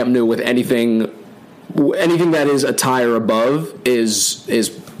back to the Camp Nou with anything that is a tie or above is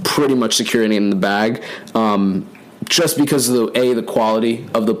pretty much securing it in the bag. Just because of the quality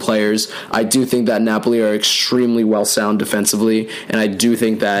of the players. I do think that Napoli are extremely well sound defensively, and I do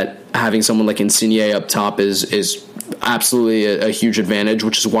think that having someone like Insigne up top is absolutely a huge advantage,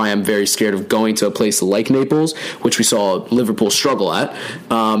 which is why I'm very scared of going to a place like Naples, which we saw Liverpool struggle at.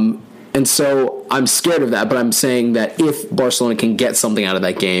 And so I'm scared of that, but I'm saying that if Barcelona can get something out of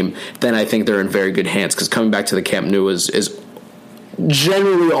that game, then I think they're in very good hands, because coming back to the Camp Nou is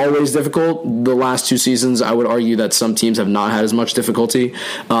generally always difficult. The last 2 seasons, I would argue that some teams have not had as much difficulty.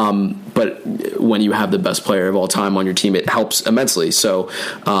 But when you have the best player of all time on your team, it helps immensely. So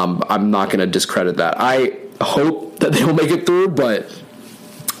I'm not going to discredit that. I hope that they will make it through, but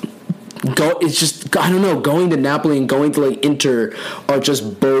it's just, I don't know, going to Napoli and going to like Inter are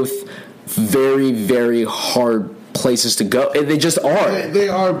just both very, very hard places to go. They just are. They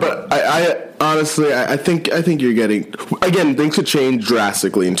are, but I honestly, I think you're getting, again, things could change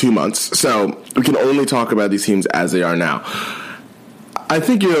drastically in 2 months, so we can only talk about these teams as they are now. I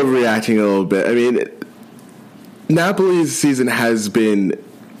think you're overreacting a little bit. I mean, Napoli's season has been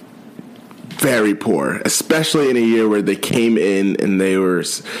very poor, especially in a year where they came in and they were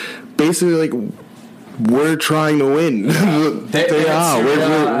basically like, we're trying to win. They are.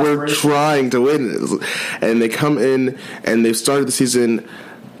 We're trying to win. And they come in and they've started the season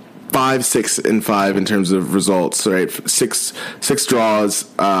 5-6-5 in terms of results, right? Six draws,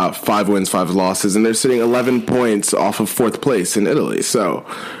 5 wins, 5 losses, and they're sitting 11 points off of 4th place in Italy. So,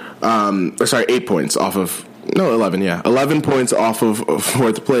 8 points off of 11. Yeah, 11 points off of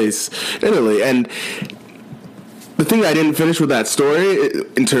 4th place in Italy. And the thing I didn't finish with that story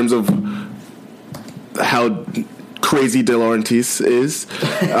in terms of how crazy De Laurentiis is,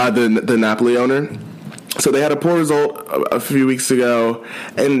 the Napoli owner. So they had a poor result a few weeks ago,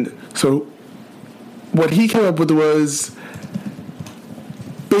 and so what he came up with was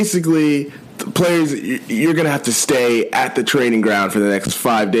basically, players, you're going to have to stay at the training ground for the next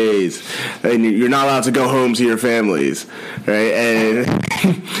 5 days, and you're not allowed to go home to your families, right? And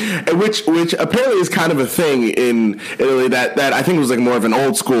which apparently is kind of a thing in Italy that I think was like more of an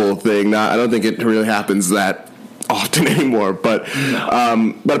old school thing. I don't think it really happens that often anymore, but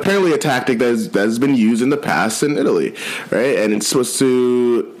apparently a tactic that has been used in the past in Italy, right? And it's supposed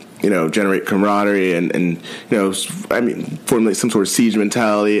to, generate camaraderie and formulate some sort of siege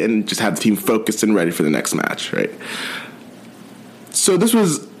mentality and just have the team focused and ready for the next match, right? So this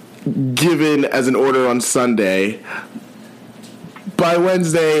was given as an order on Sunday. By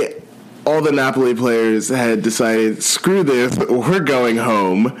Wednesday, all the Napoli players had decided, screw this, we're going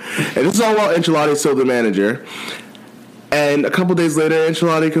home. And this is all while Ancelotti's still the manager. And a couple days later,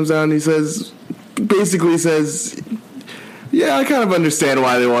 Ancelotti comes out and he basically says, yeah, I kind of understand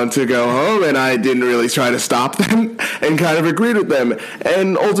why they want to go home, and I didn't really try to stop them, and kind of agreed with them.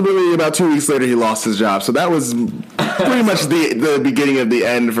 And ultimately, about 2 weeks later, he lost his job. So that was pretty much the beginning of the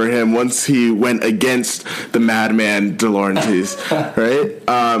end for him once he went against the madman De Laurentiis, right?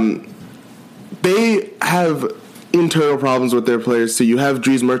 They have internal problems with their players. So you have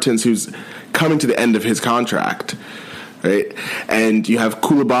Dries Mertens, who's coming to the end of his contract, right? And you have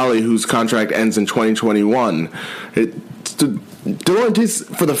Koulibaly, whose contract ends in 2021. De Laurentiis,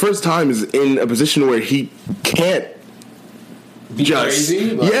 for the first time, is in a position where he can't be crazy.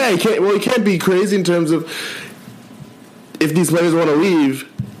 He can't. Well, he can't be crazy in terms of if these players want to leave,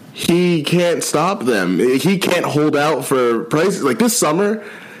 he can't stop them. He can't hold out for prices like this summer.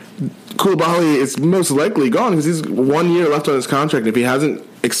 Koulibaly is most likely gone because he's 1 year left on his contract. If he hasn't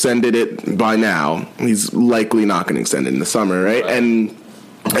extended it by now, he's likely not going to extend it in the summer, right? And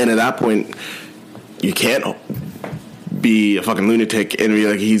at that point, you can't be a fucking lunatic and be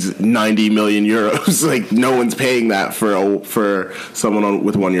like, he's 90 million euros. Like, no one's paying that for someone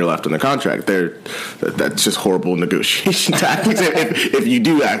with 1 year left on the contract. That's just horrible negotiation tactics if you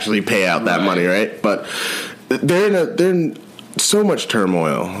do actually pay out that money, right? But they're in so much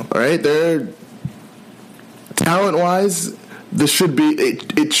turmoil, right? They're talent-wise,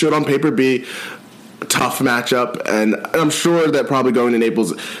 it should on paper be a tough matchup, and I'm sure that probably going to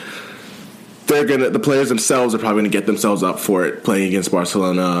Naples, the players themselves are probably going to get themselves up for it, playing against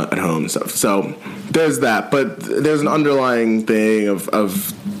Barcelona at home and stuff. So there's that, but there's an underlying thing of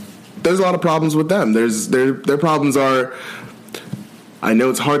there's a lot of problems with them. Their problems are, I know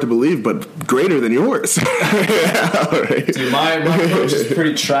it's hard to believe, but greater than yours. Right. Dude, my coach is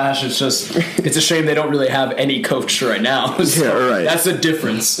pretty trash. It's a shame they don't really have any coach right now. So yeah, right. That's the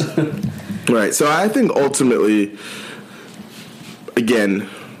difference. Right. So I think ultimately, again,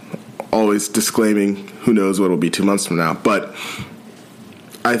 always disclaiming, who knows what it'll be 2 months from now, but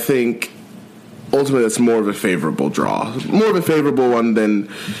I think ultimately it's more of a favorable draw, more of a favorable one than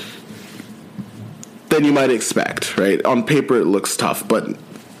you might expect, right? On paper it looks tough, but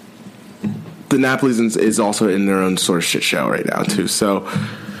the Napoli's is also in their own sort of shit show right now too. So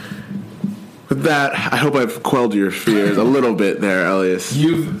with that, I hope I've quelled your fears a little bit there, Elyas.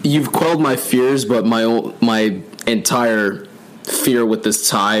 You've quelled my fears, but my entire fear with this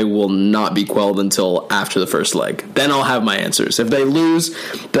tie will not be quelled until after the first leg. Then I'll have my answers. If they lose,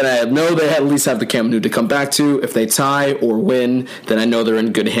 then I know they at least have the Camp Nou to come back to. If they tie or win, then I know they're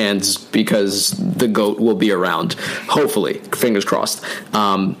in good hands because the GOAT will be around. Hopefully, fingers crossed.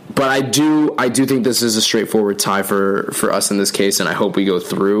 But I do think this is a straightforward tie for us in this case, and I hope we go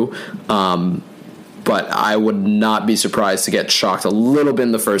through. But I would not be surprised to get shocked a little bit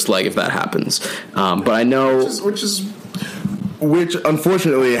in the first leg if that happens. But I know... Which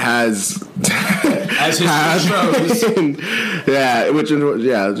unfortunately has shows.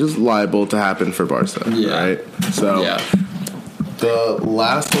 Just liable to happen for Barca, right? So the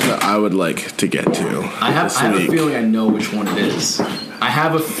last one that I would like to get to, I have a feeling I know which one it is. I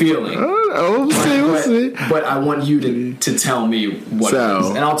have a feeling. We'll see. But I want you to tell me what it is,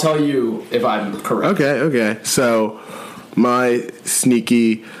 and I'll tell you if I'm correct. Okay. So my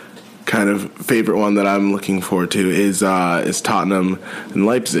sneaky kind of favorite one that I'm looking forward to is Tottenham and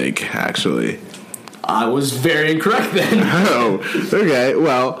Leipzig, actually. I was very incorrect then. Oh, okay.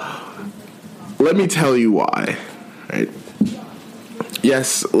 Well, let me tell you why. Right?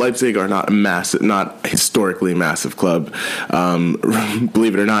 Yes, Leipzig are not historically massive club.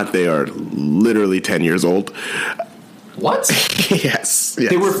 Believe it or not, they are literally 10 years old. What? Yes.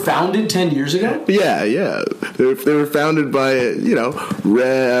 They were founded 10 years ago? Yeah. They were founded by,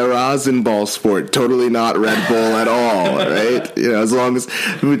 Rasenball sport, totally not Red Bull at all, right? As long as,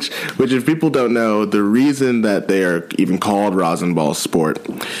 which if people don't know, the reason that they are even called Rasenball sport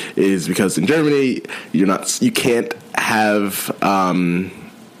is because in Germany, you can't have,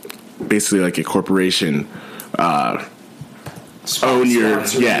 basically like a corporation, own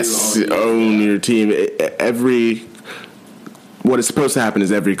your team. What is supposed to happen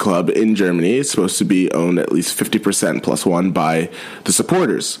is every club in Germany is supposed to be owned at least 50% plus one by the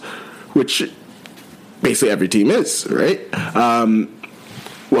supporters, which basically every team is, right?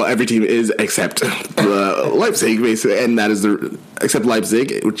 Well, every team is except Leipzig, basically, and that is except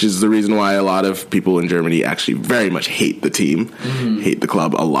Leipzig, which is the reason why a lot of people in Germany actually very much hate the team, hate the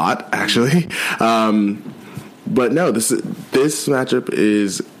club a lot, actually. But no, this matchup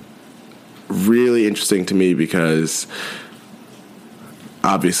is really interesting to me because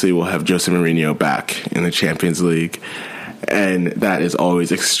obviously we'll have Jose Mourinho back in the Champions League, and that is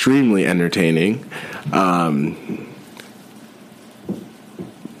always extremely entertaining.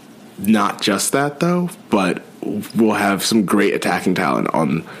 Not just that, though, but we'll have some great attacking talent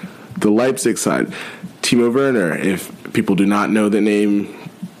on the Leipzig side. Timo Werner, if people do not know the name,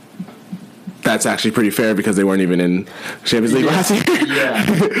 that's actually pretty fair because they weren't even in Champions League last year.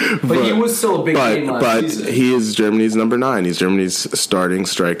 Yeah. but he was still a big name last season. But he is Germany's number 9. He's Germany's starting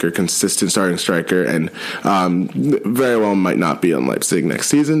striker, consistent starting striker, and very well might not be on Leipzig next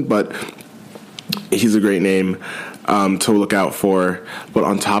season, but he's a great name to look out for. But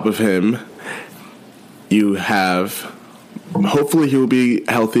on top of him, you have... Hopefully he will be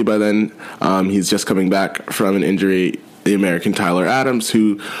healthy by then. He's just coming back from an injury, the American Tyler Adams,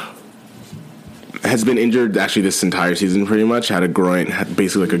 who has been injured actually this entire season pretty much. Had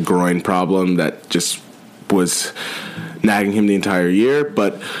basically like a groin problem that just was nagging him the entire year.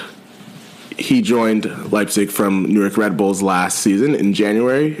 But he joined Leipzig from New York Red Bulls last season in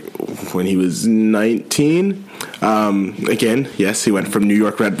January when he was 19. Again, yes, he went from New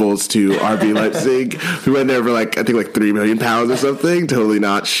York Red Bulls to RB Leipzig. We went there for I think £3 million or something. Totally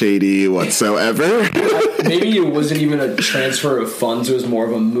not shady whatsoever. Maybe it wasn't even a transfer of funds. It was more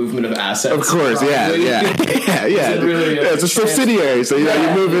of a movement of assets. Of course, probably. yeah. It's a subsidiary, so you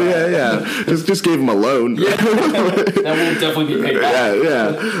move it. Yeah. Just gave him a loan. Yeah. That will definitely be paid back.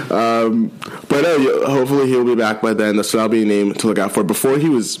 Yeah. But hopefully he'll be back by then. So that'll be a name to look out for. Before he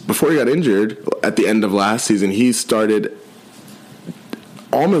got injured at the end of last season, he started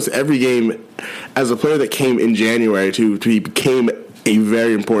almost every game as a player that came in January he became a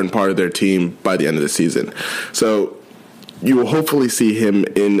very important part of their team by the end of the season. So you will hopefully see him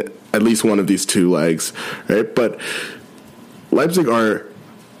in at least one of these two legs, right? But Leipzig are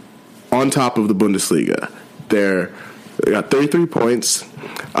on top of the Bundesliga. They got 33 points,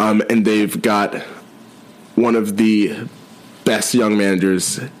 and they've got one of the best young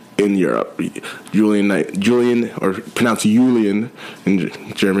managers in Europe, Julian, or pronounced Julian in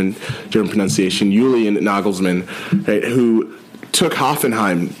German pronunciation, Julian Nagelsmann, right, who took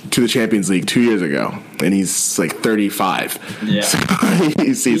Hoffenheim to the Champions League 2 years ago, and he's 35. Yeah,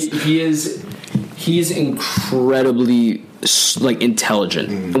 so he's incredibly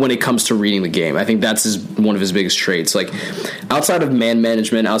intelligent when it comes to reading the game. I think that's one of his biggest traits. Outside of man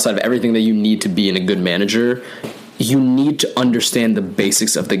management, outside of everything that you need to be in a good manager, you need to understand the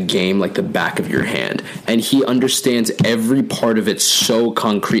basics of the game like the back of your hand. And he understands every part of it so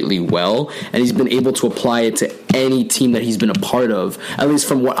concretely well, and he's been able to apply it to any team that he's been a part of, at least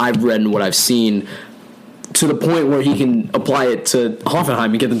from what I've read and what I've seen, to the point where he can apply it to Hoffenheim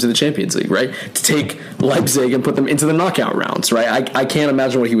and get them to the Champions League, right? To take Leipzig and put them into the knockout rounds, right? I can't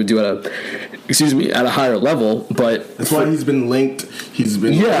imagine what he would do at a higher level, but that's why he's been linked. He's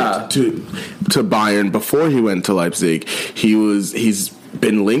been linked to Bayern before he went to Leipzig. He's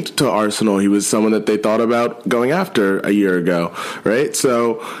been linked to Arsenal. He was someone that they thought about going after a year ago, right?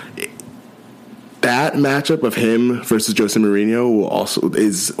 So that matchup of him versus Jose Mourinho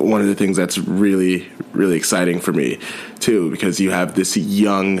is one of the things that's really, really exciting for me too, because you have this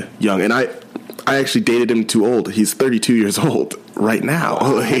young, and I actually dated him too old. He's 32 years old right now.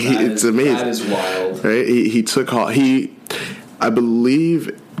 Wow, it's amazing. That is wild. Right? I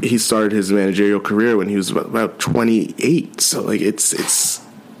believe he started his managerial career when he was about 28. So it's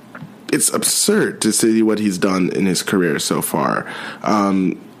absurd to see what he's done in his career so far.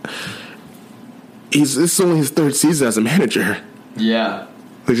 This is only his third season as a manager. Yeah.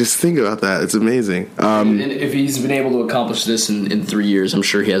 Just think about that. It's amazing. And if he's been able to accomplish this in 3 years, I'm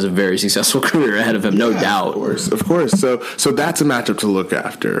sure he has a very successful career ahead of him, no doubt. Of course. So that's a matchup to look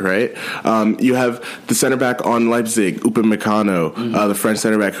after, right? You have the center back on Leipzig, Upamecano, the French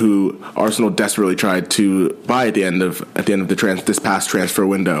center back who Arsenal desperately tried to buy at the end of this past transfer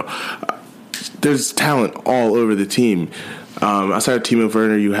window. There's talent all over the team. Outside of Timo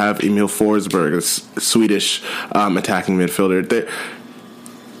Werner, you have Emil Forsberg, a Swedish attacking midfielder.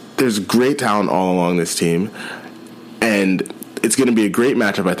 There's great talent all along this team, and it's going to be a great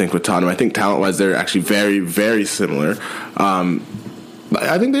matchup, I think, with Tottenham. I think talent-wise, they're actually very, very similar.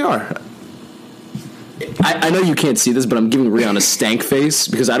 I think they are. I know you can't see this, but I'm giving Rheon a stank face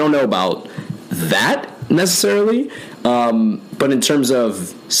because I don't know about that necessarily. But in terms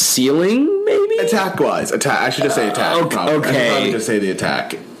of ceiling, maybe? Attack-wise. I should just say attack. Okay. I should probably just say the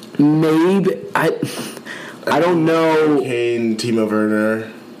attack. Maybe. I don't know. Kane, Timo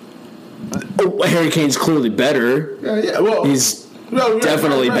Werner. Oh, Harry Kane's clearly better. He's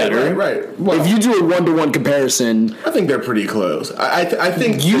definitely better. Right. Well, if you do a 1-to-1 comparison, I think they're pretty close. I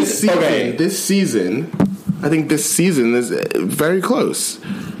think this season is very close.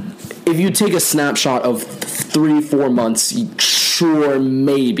 If you take a snapshot of 3-4 months, sure,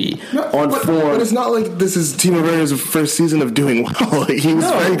 maybe but it's not like this is Timo Werner's first season of doing well. He was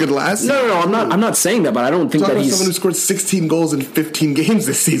very good last season. No, I'm not saying that, but I don't think that he's someone who scored 16 goals in 15 games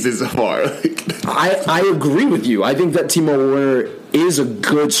this season so far. I agree with you. I think that Timo Werner is a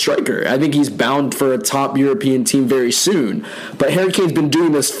good striker. I think he's bound for a top European team very soon. But Harry Kane's been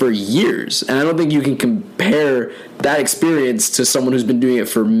doing this for years, and I don't think you can compare that experience to someone who's been doing it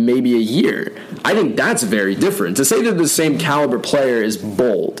for maybe a year. I think that's very different. To say that the same caliber player is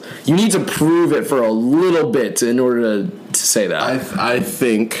bold. You need to prove it for a little bit in order to say that. I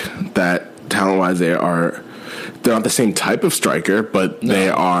think that talent-wise they're not the same type of striker, but they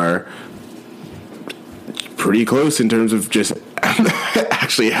are pretty close in terms of just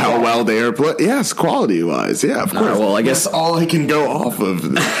actually how well they are playing. Yes, quality-wise. Yeah, of course. Well, I guess that's all I can go off of.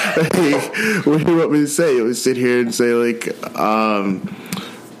 What do you want me to say? You want me to sit here and say,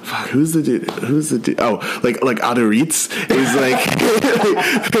 Who's the dude? Oh, like Adaritz is like,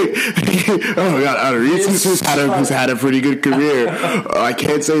 oh my God, Adaritz who's had a pretty good career. I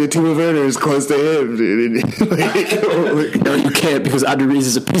can't say that Timo Werner is close to him, dude. No, you can't, because Adaritz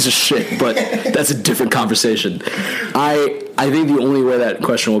is a piece of shit. But that's a different conversation. I think the only way that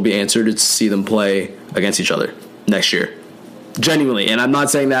question will be answered is to see them play against each other next year. Genuinely, and I'm not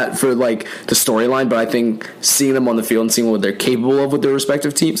saying that for like the storyline, but I think seeing them on the field and seeing what they're capable of with their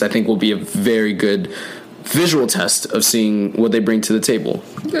respective teams, I think will be a very good visual test of seeing what they bring to the table.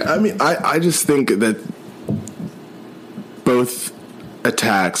 Yeah, I mean, I just think that both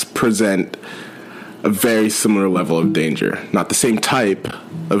attacks present a very similar level of danger. Not the same type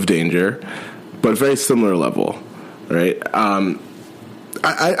of danger, but very similar level, right? I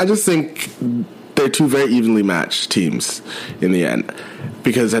just think they're two very evenly matched teams in the end,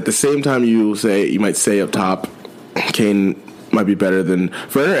 because at the same time you might say up top, Kane might be better than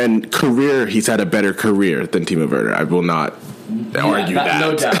Werner, and career, he's had a better career than Timo Werner. I will not argue that.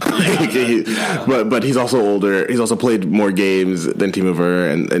 No doubt. But he's also older. He's also played more games than Timo Werner,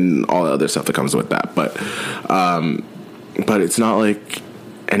 and all the other stuff that comes with that. But it's not like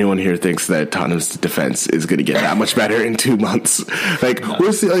anyone here thinks that Tottenham's defense is going to get that much better in 2 months.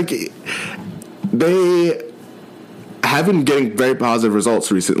 We'll see. They have been getting very positive results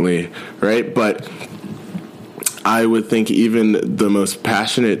recently, right? But I would think even the most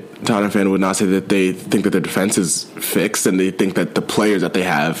passionate Tottenham fan would not say that they think that their defense is fixed, and they think that the players that they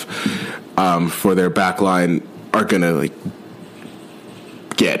have for their back line are going to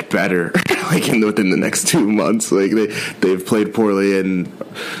get better within the next 2 months. They've played poorly, and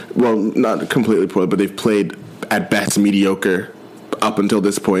well, not completely poorly, but they've played at best mediocre up until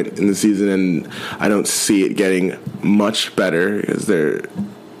this point in the season, and I don't see it getting much better because we've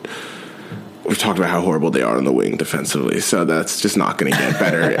talked about how horrible they are on the wing defensively, so that's just not going to get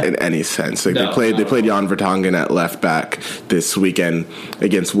better in any sense. They played Jan Vertonghen at left back this weekend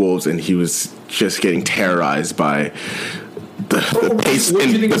against Wolves, and he was just getting terrorized by the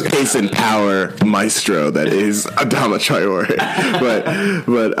pace and power maestro that is Adama Traore.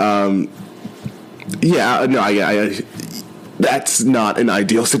 That's not an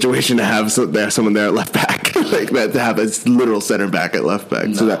ideal situation to have someone there at left back, that, to have a literal center back at left back.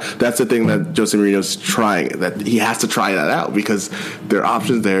 No. So that's the thing that Jose Mourinho's trying, that he has to try that out, because their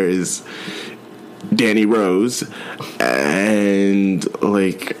options there is Danny Rose and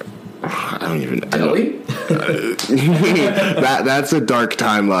that's a dark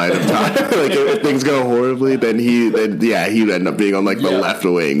timeline of time. If things go horribly, then he'd end up being on the left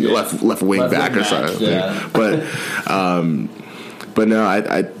wing back or something. Yeah. But no,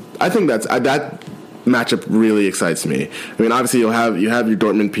 I think that matchup really excites me. I mean, obviously you have your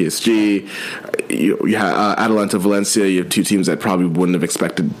Dortmund PSG, you have Atalanta Valencia. You have two teams that probably wouldn't have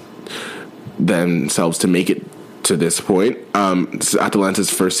expected themselves to make it to this point. This is Atalanta's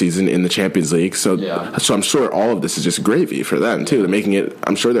first season in the Champions League, so I'm sure all of this is just gravy for them too. They're making it.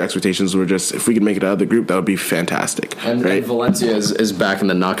 I'm sure their expectations were just, if we could make it out of the group, that would be fantastic. And Valencia is back in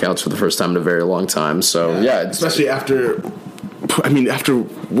the knockouts for the first time in a very long time. So especially after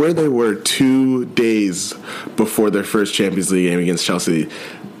where they were 2 days before their first Champions League game against Chelsea,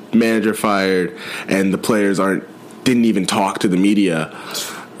 manager fired, and the players didn't even talk to the media.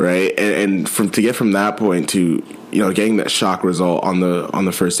 Right, and to get from that point to getting that shock result on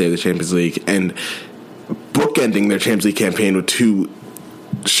the first day of the Champions League, and bookending their Champions League campaign with 2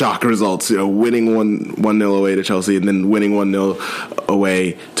 shock results, winning 1-0 away to Chelsea and then winning 1-0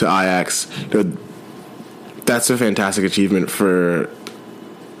 away to Ajax. That's a fantastic achievement for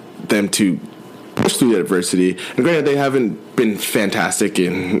them to push through the adversity. And granted, they haven't been fantastic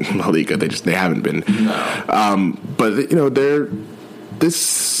in La Liga; they haven't been. No. But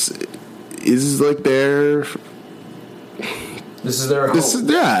This is their hope. This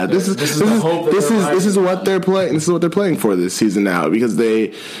is what they're playing. This is what they're playing for this season now, because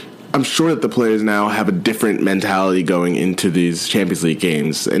I'm sure that the players now have a different mentality going into these Champions League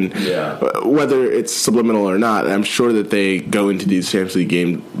games, and whether it's subliminal or not, I'm sure that they go into these Champions League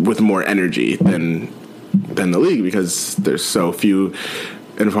games with more energy than the league, because there's so few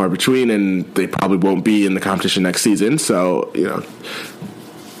and far between, and they probably won't be in the competition next season. So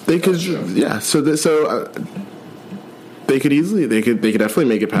they could, they could definitely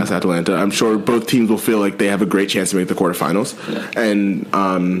make it past Atalanta. I'm sure both teams will feel like they have a great chance to make the quarterfinals, and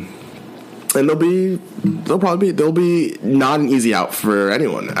they'll be not an easy out for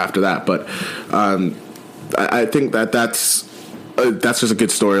anyone after that. But I think that's just a good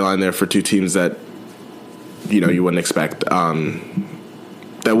storyline there for two teams that you wouldn't expect.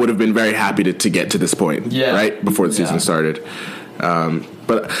 That would have been very happy to get to this point, right before the season started.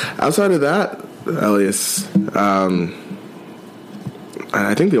 But outside of that, Elyas,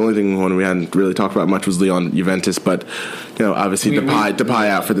 I think the only one we hadn't really talked about much was Rheon Juventus, but obviously Depay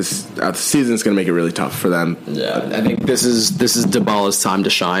out for this season is going to make it really tough for them. Yeah, I think this is Dybala's time to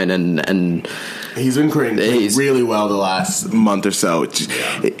shine, and he's been playing really well the last month or so.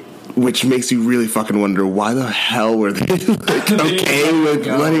 Which makes you really fucking wonder why the hell were they okay with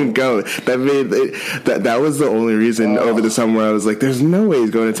letting him go. That was the only reason over the summer I was like, there's no way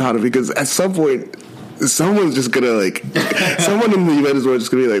he's going to Tottenham, because at some point someone's just gonna someone in the Juventus world is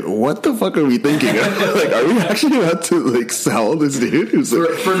just gonna be like, what the fuck are we thinking? Are we actually about to sell this dude who's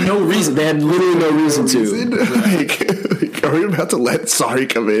for no reason? They had literally no reason to. Are we about to let Sarri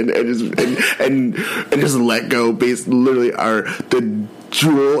come in and just let go? Literally the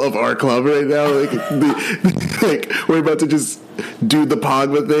jewel of our club right now. We're about to just do the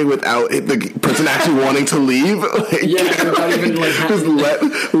Pogba thing without the person actually wanting to leave. Without even just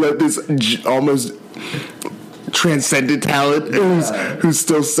let this almost transcended talent who's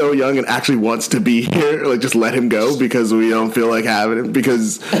still so young and actually wants to be here, just let him go because we don't feel like having him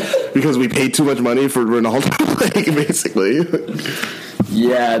because we paid too much money for Ronaldo, basically.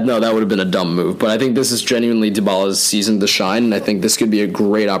 Yeah, no, that would have been a dumb move. But I think this is genuinely Dybala's season to shine, and I think this could be a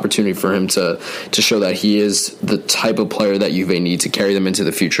great opportunity for him to show that he is the type of player that Juve need to carry them into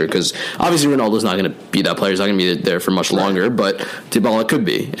the future. Because obviously Ronaldo's not going to be that player. He's not going to be there for much longer, but Dybala could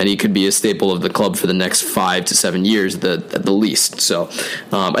be. And he could be a staple of the club for the next 5 to 7 years at the least. So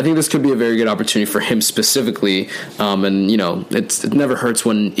I think this could be a very good opportunity for him specifically. And, it never hurts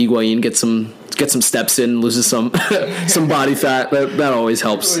when Higuain gets some steps in, loses some body fat. That always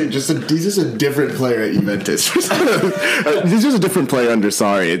helps. He's just a different player at Juventus. He's just a different player under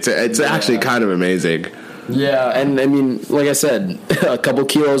Sarri. It's actually kind of amazing. Yeah, and I mean, like I said, a couple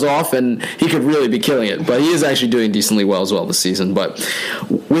kilos off, and he could really be killing it. But he is actually doing decently well as well this season. But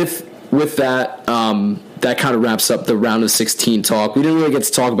with that, that kind of wraps up the round of 16 talk. We didn't really get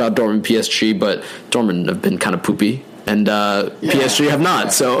to talk about Dortmund PSG, but Dortmund have been kind of poopy. And PSG have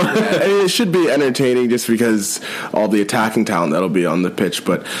not, so it should be entertaining just because all the attacking talent that'll be on the pitch.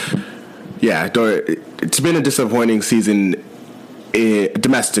 But yeah, it's been a disappointing season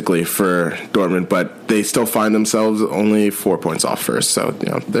domestically for Dortmund, but they still find themselves only 4 points off first. So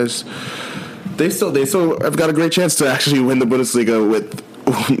they still have got a great chance to actually win the Bundesliga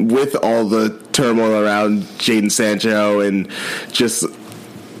with all the turmoil around Jadon Sancho and just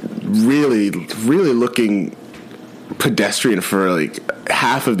really, really looking pedestrian for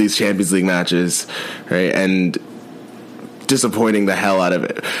half of these Champions League matches, right? And disappointing the hell out of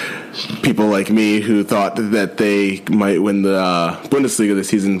it. People like me who thought that they might win the Bundesliga this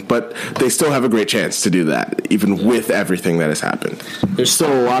season, but they still have a great chance to do that, even with everything that has happened. There's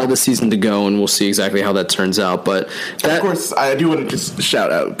still a lot of the season to go, and we'll see exactly how that turns out. But of course, I do want to just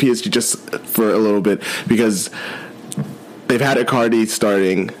shout out PSG just for a little bit, because they've had Icardi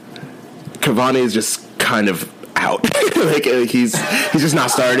starting. Cavani is just kind of out. He's just not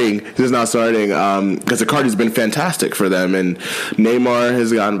starting. He's just not starting because Icardi's been fantastic for them, and Neymar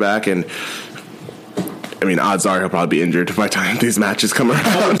has gone back, and I mean, odds are he'll probably be injured by the time these matches come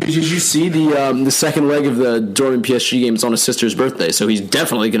around. Did you see the second leg of the Dortmund PSG game? It's on his sister's birthday, so he's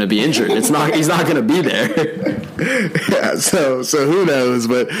definitely going to be injured. He's not going to be there. Yeah, so who knows?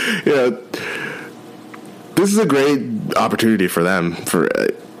 But this is a great opportunity for them for.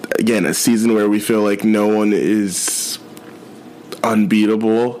 Again, a season where we feel like no one is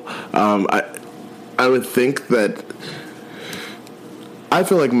unbeatable. I would think that I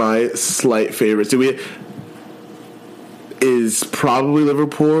feel like my slight favorite is probably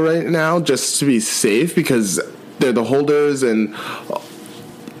Liverpool right now, just to be safe, because they're the holders and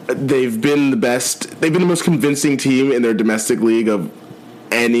they've been the best. They've been the most convincing team in their domestic league of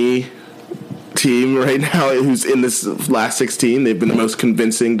any team right now who's in this last 16. They've been the most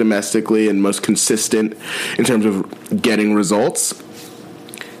convincing domestically and most consistent in terms of getting results.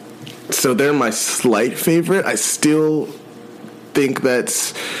 So they're my slight favorite. I still think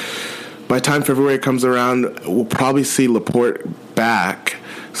that by the time February comes around, we'll probably see Laporte back.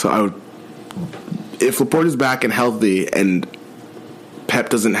 So if Laporte is back and healthy and Pep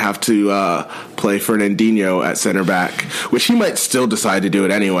doesn't have to play Fernandinho at center back, which he might still decide to do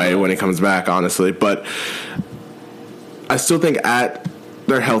it anyway when he comes back, honestly. But I still think at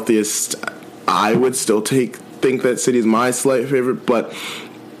their healthiest, I would still think that City's my slight favorite. But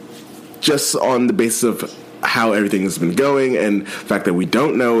just on the basis of how everything has been going and the fact that we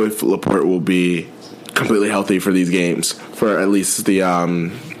don't know if Laporte will be completely healthy for these games, for at least the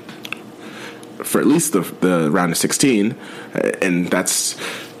round of 16, and that's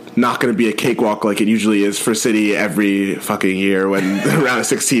not going to be a cakewalk like it usually is for City every fucking year when the round of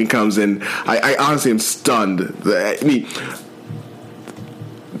 16 comes in. I honestly am stunned. I mean,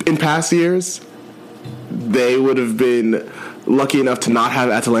 in past years, they would have been lucky enough to not have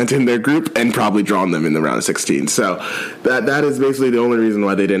Atalanta in their group and probably drawn them in the round of 16. So that is basically the only reason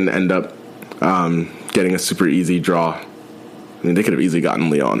why they didn't end up getting a super easy draw. I mean, they could have easily gotten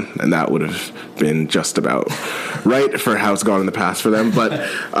Lyon, and that would have been just about right for how it's gone in the past for them. But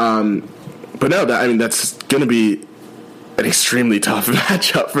no, that's going to be an extremely tough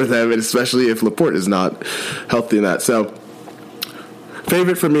matchup for them, and especially if Laporte is not healthy in that. So,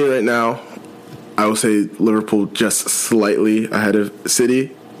 favorite for me right now, I will say Liverpool just slightly ahead of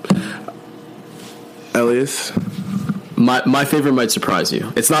City. Elyas? My favorite might surprise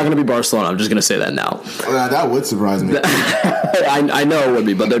you. It's not going to be Barcelona. I'm just going to say that now. That would surprise me. I know it would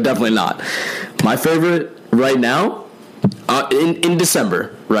be, but they're definitely not. My favorite right now, in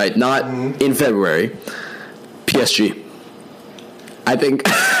December, right? Not in February. PSG. I think.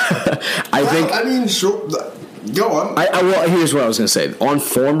 I mean, sure. Go on. Well, here's what I was going to say. On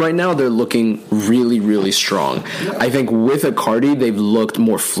form right now, they're looking really, really strong. Yeah. I think with Icardi, they've looked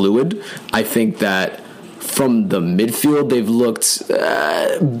more fluid. I think that from the midfield, they've looked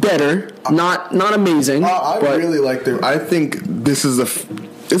better. Not amazing. I really like them. I think this is the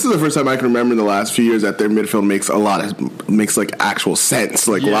first time I can remember in the last few years that their midfield makes like actual sense,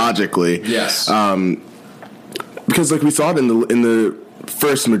 logically. Yes. Because like we saw it in the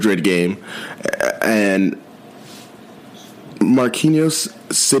first Madrid game, and Marquinhos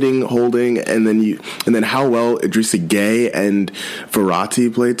sitting, holding, and then how well Idrissa Gueye and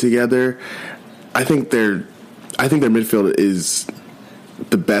Verratti played together. I think their midfield is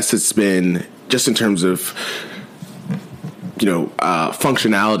the best it's been, just in terms of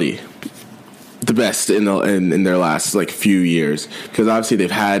functionality. The best in their last few years, because obviously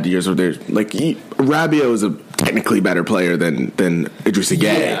they've had years where they're Rabiot is a technically better player than Idrissa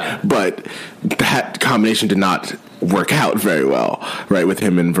Gueye, but that combination did not work out very well, right, with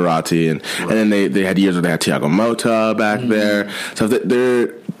him and Verratti, and then they had years where they had Thiago Motta back there, so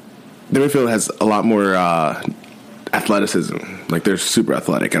their midfield has a lot more athleticism. Like, they're super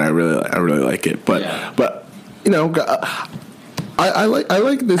athletic, and I really like it. But I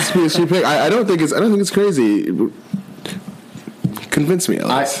like this PSG pick. I don't think it's crazy. Convince me,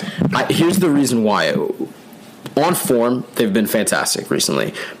 Alex. Here's the reason why. On form, they've been fantastic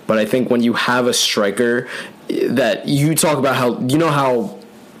recently, but I think when you have a striker that you talk about how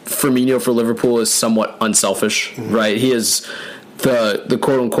Firmino for Liverpool is somewhat unselfish, right? He is the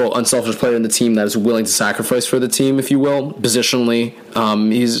quote-unquote unselfish player in the team that is willing to sacrifice for the team, if you will, positionally.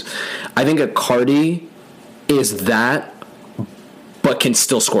 I think Icardi is that, but can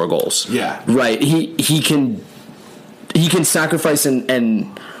still score goals. Yeah. Right. He can sacrifice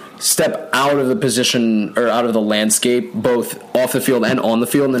and step out of the position or out of the landscape, both off the field and on the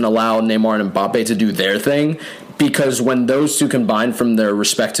field, and then allow Neymar and Mbappe to do their thing. Because when those two combine from their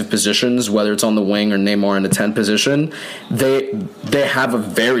respective positions, whether it's on the wing or Neymar in the 10 position, they have a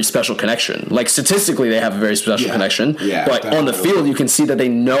very special connection. Like, statistically, they have a very special connection. Yeah, but on the field, you can see that they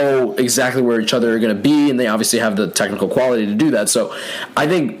know exactly where each other are going to be, and they obviously have the technical quality to do that. So I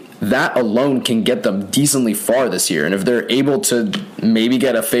think that alone can get them decently far this year. And if they're able to maybe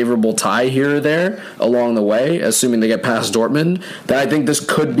get a favorable tie here or there along the way, assuming they get past Dortmund, then I think this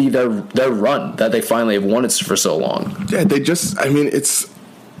could be their run that they finally have wanted for so long. Yeah, it's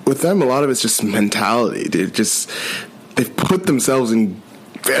with them, a lot of it's just mentality. They've put themselves in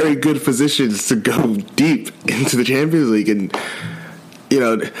very good positions to go deep into the Champions League, and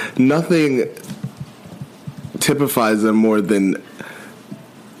nothing typifies them more than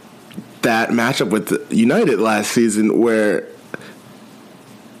that matchup with United last season, where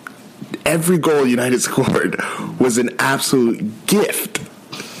every goal United scored was an absolute gift.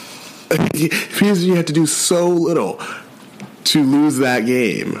 PSG had to do so little to lose that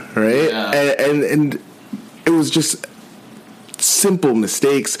game, right? Yeah. And it was just simple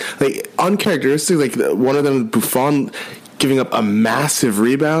mistakes, uncharacteristic. One of them, Buffon, giving up a massive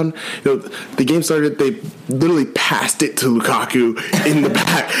rebound. The game started, they literally passed it to Lukaku in the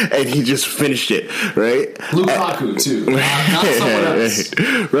back, and he just finished it, right? Lukaku, too. Not someone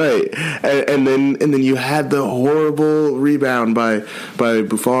else. Right. And then you had the horrible rebound by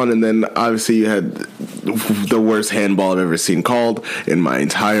Buffon, and then obviously you had the worst handball I've ever seen called in my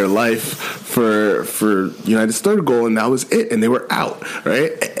entire life for United's third goal, and that was it, and they were out,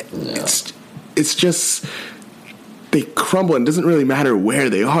 right? Yeah. It's just, they crumble, and it doesn't really matter where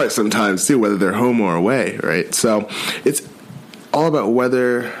they are sometimes, too, whether they're home or away, right? So it's all about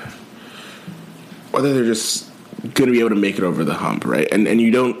whether they're just going to be able to make it over the hump, right? And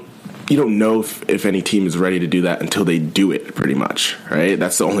you don't know if any team is ready to do that until they do it, pretty much, right?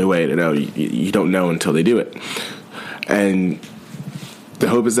 That's the only way to know. You don't know until they do it. And the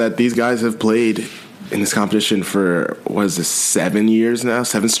hope is that these guys have played in this competition for, 7 years now?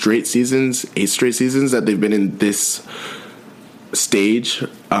 7 straight seasons, 8 straight seasons that they've been in this stage,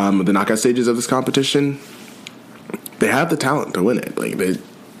 the knockout stages of this competition. They have the talent to win it. Like,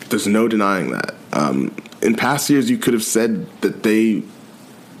 there's no denying that. In past years, you could have said that they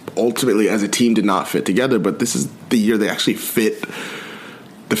ultimately, as a team, did not fit together, but this is the year they actually fit.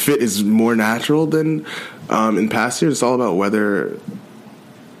 The fit is more natural than in past years. It's all about whether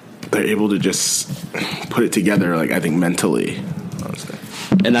they're able to just put it together, like, I think, mentally, honestly.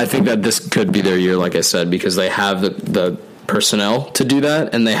 And I think that this could be their year, like I said, because they have the personnel to do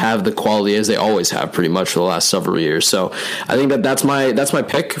that, and they have the quality, as they always have pretty much for the last several years. So I think that's my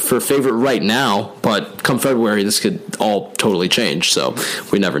pick for favorite right now, but come February, this could all totally change, so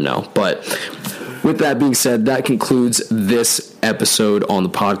we never know. But with that being said, that concludes this episode on the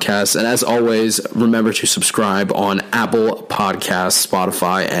podcast. And as always, remember to subscribe on Apple Podcasts,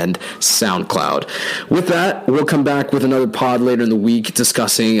 Spotify, and SoundCloud. With that, we'll come back with another pod later in the week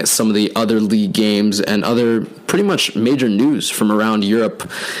discussing some of the other league games and other pretty much major news from around Europe.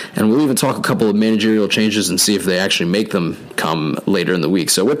 And we'll even talk a couple of managerial changes and see if they actually make them come later in the week.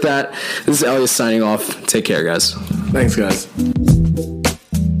 So with that, this is Elyas signing off. Take care, guys. Thanks, guys.